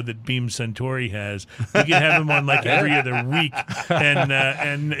portfolio that Beam Suntory has, we could have him on like every other week,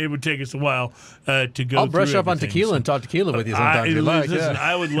 and it would take us a while to go. I'll brush through up on everything. tequila and talk tequila with you sometimes if you like. Listen, Yeah.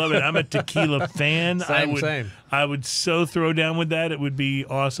 I would love it. I'm a tequila fan. Same. I would so throw down with that. It would be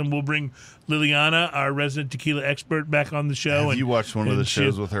awesome. We'll bring Liliana, our resident tequila expert, back on the show. Have you watched one of the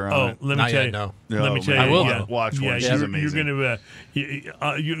shows with her on it? Let me Not tell yet, you. no. Let me tell you. I will, yeah. though. Watch one. Yeah, She's amazing. You're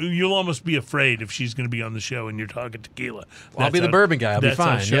gonna you'll almost be afraid if she's gonna be on the show and you're talking tequila. I'll be the bourbon guy. I'll be That's how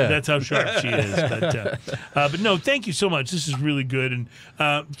fine. sharp- That's how sharp she is. But no, thank you so much. This is really good. And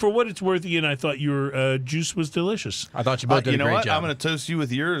for what it's worth, Ian, I thought your juice was delicious. I thought you both did You a know great what? job. I'm going to toast you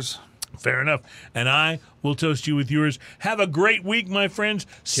with yours. Fair enough. And I will toast you with yours. Have a great week, my friends.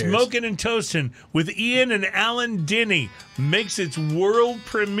 Cheers. Smoking and Toasting with Ian and Alan Denny makes its world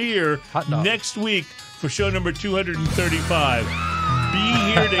premiere Hot dog. next week for show number 235.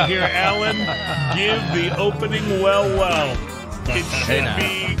 Be here to hear Alan give the opening well. It should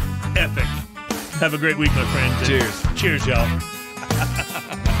be epic. Have a great week, my friends. Cheers. Cheers, y'all.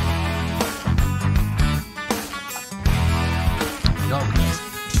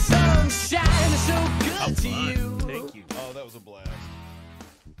 Sunshine is so good to you. Thank you. Oh, that was a blast.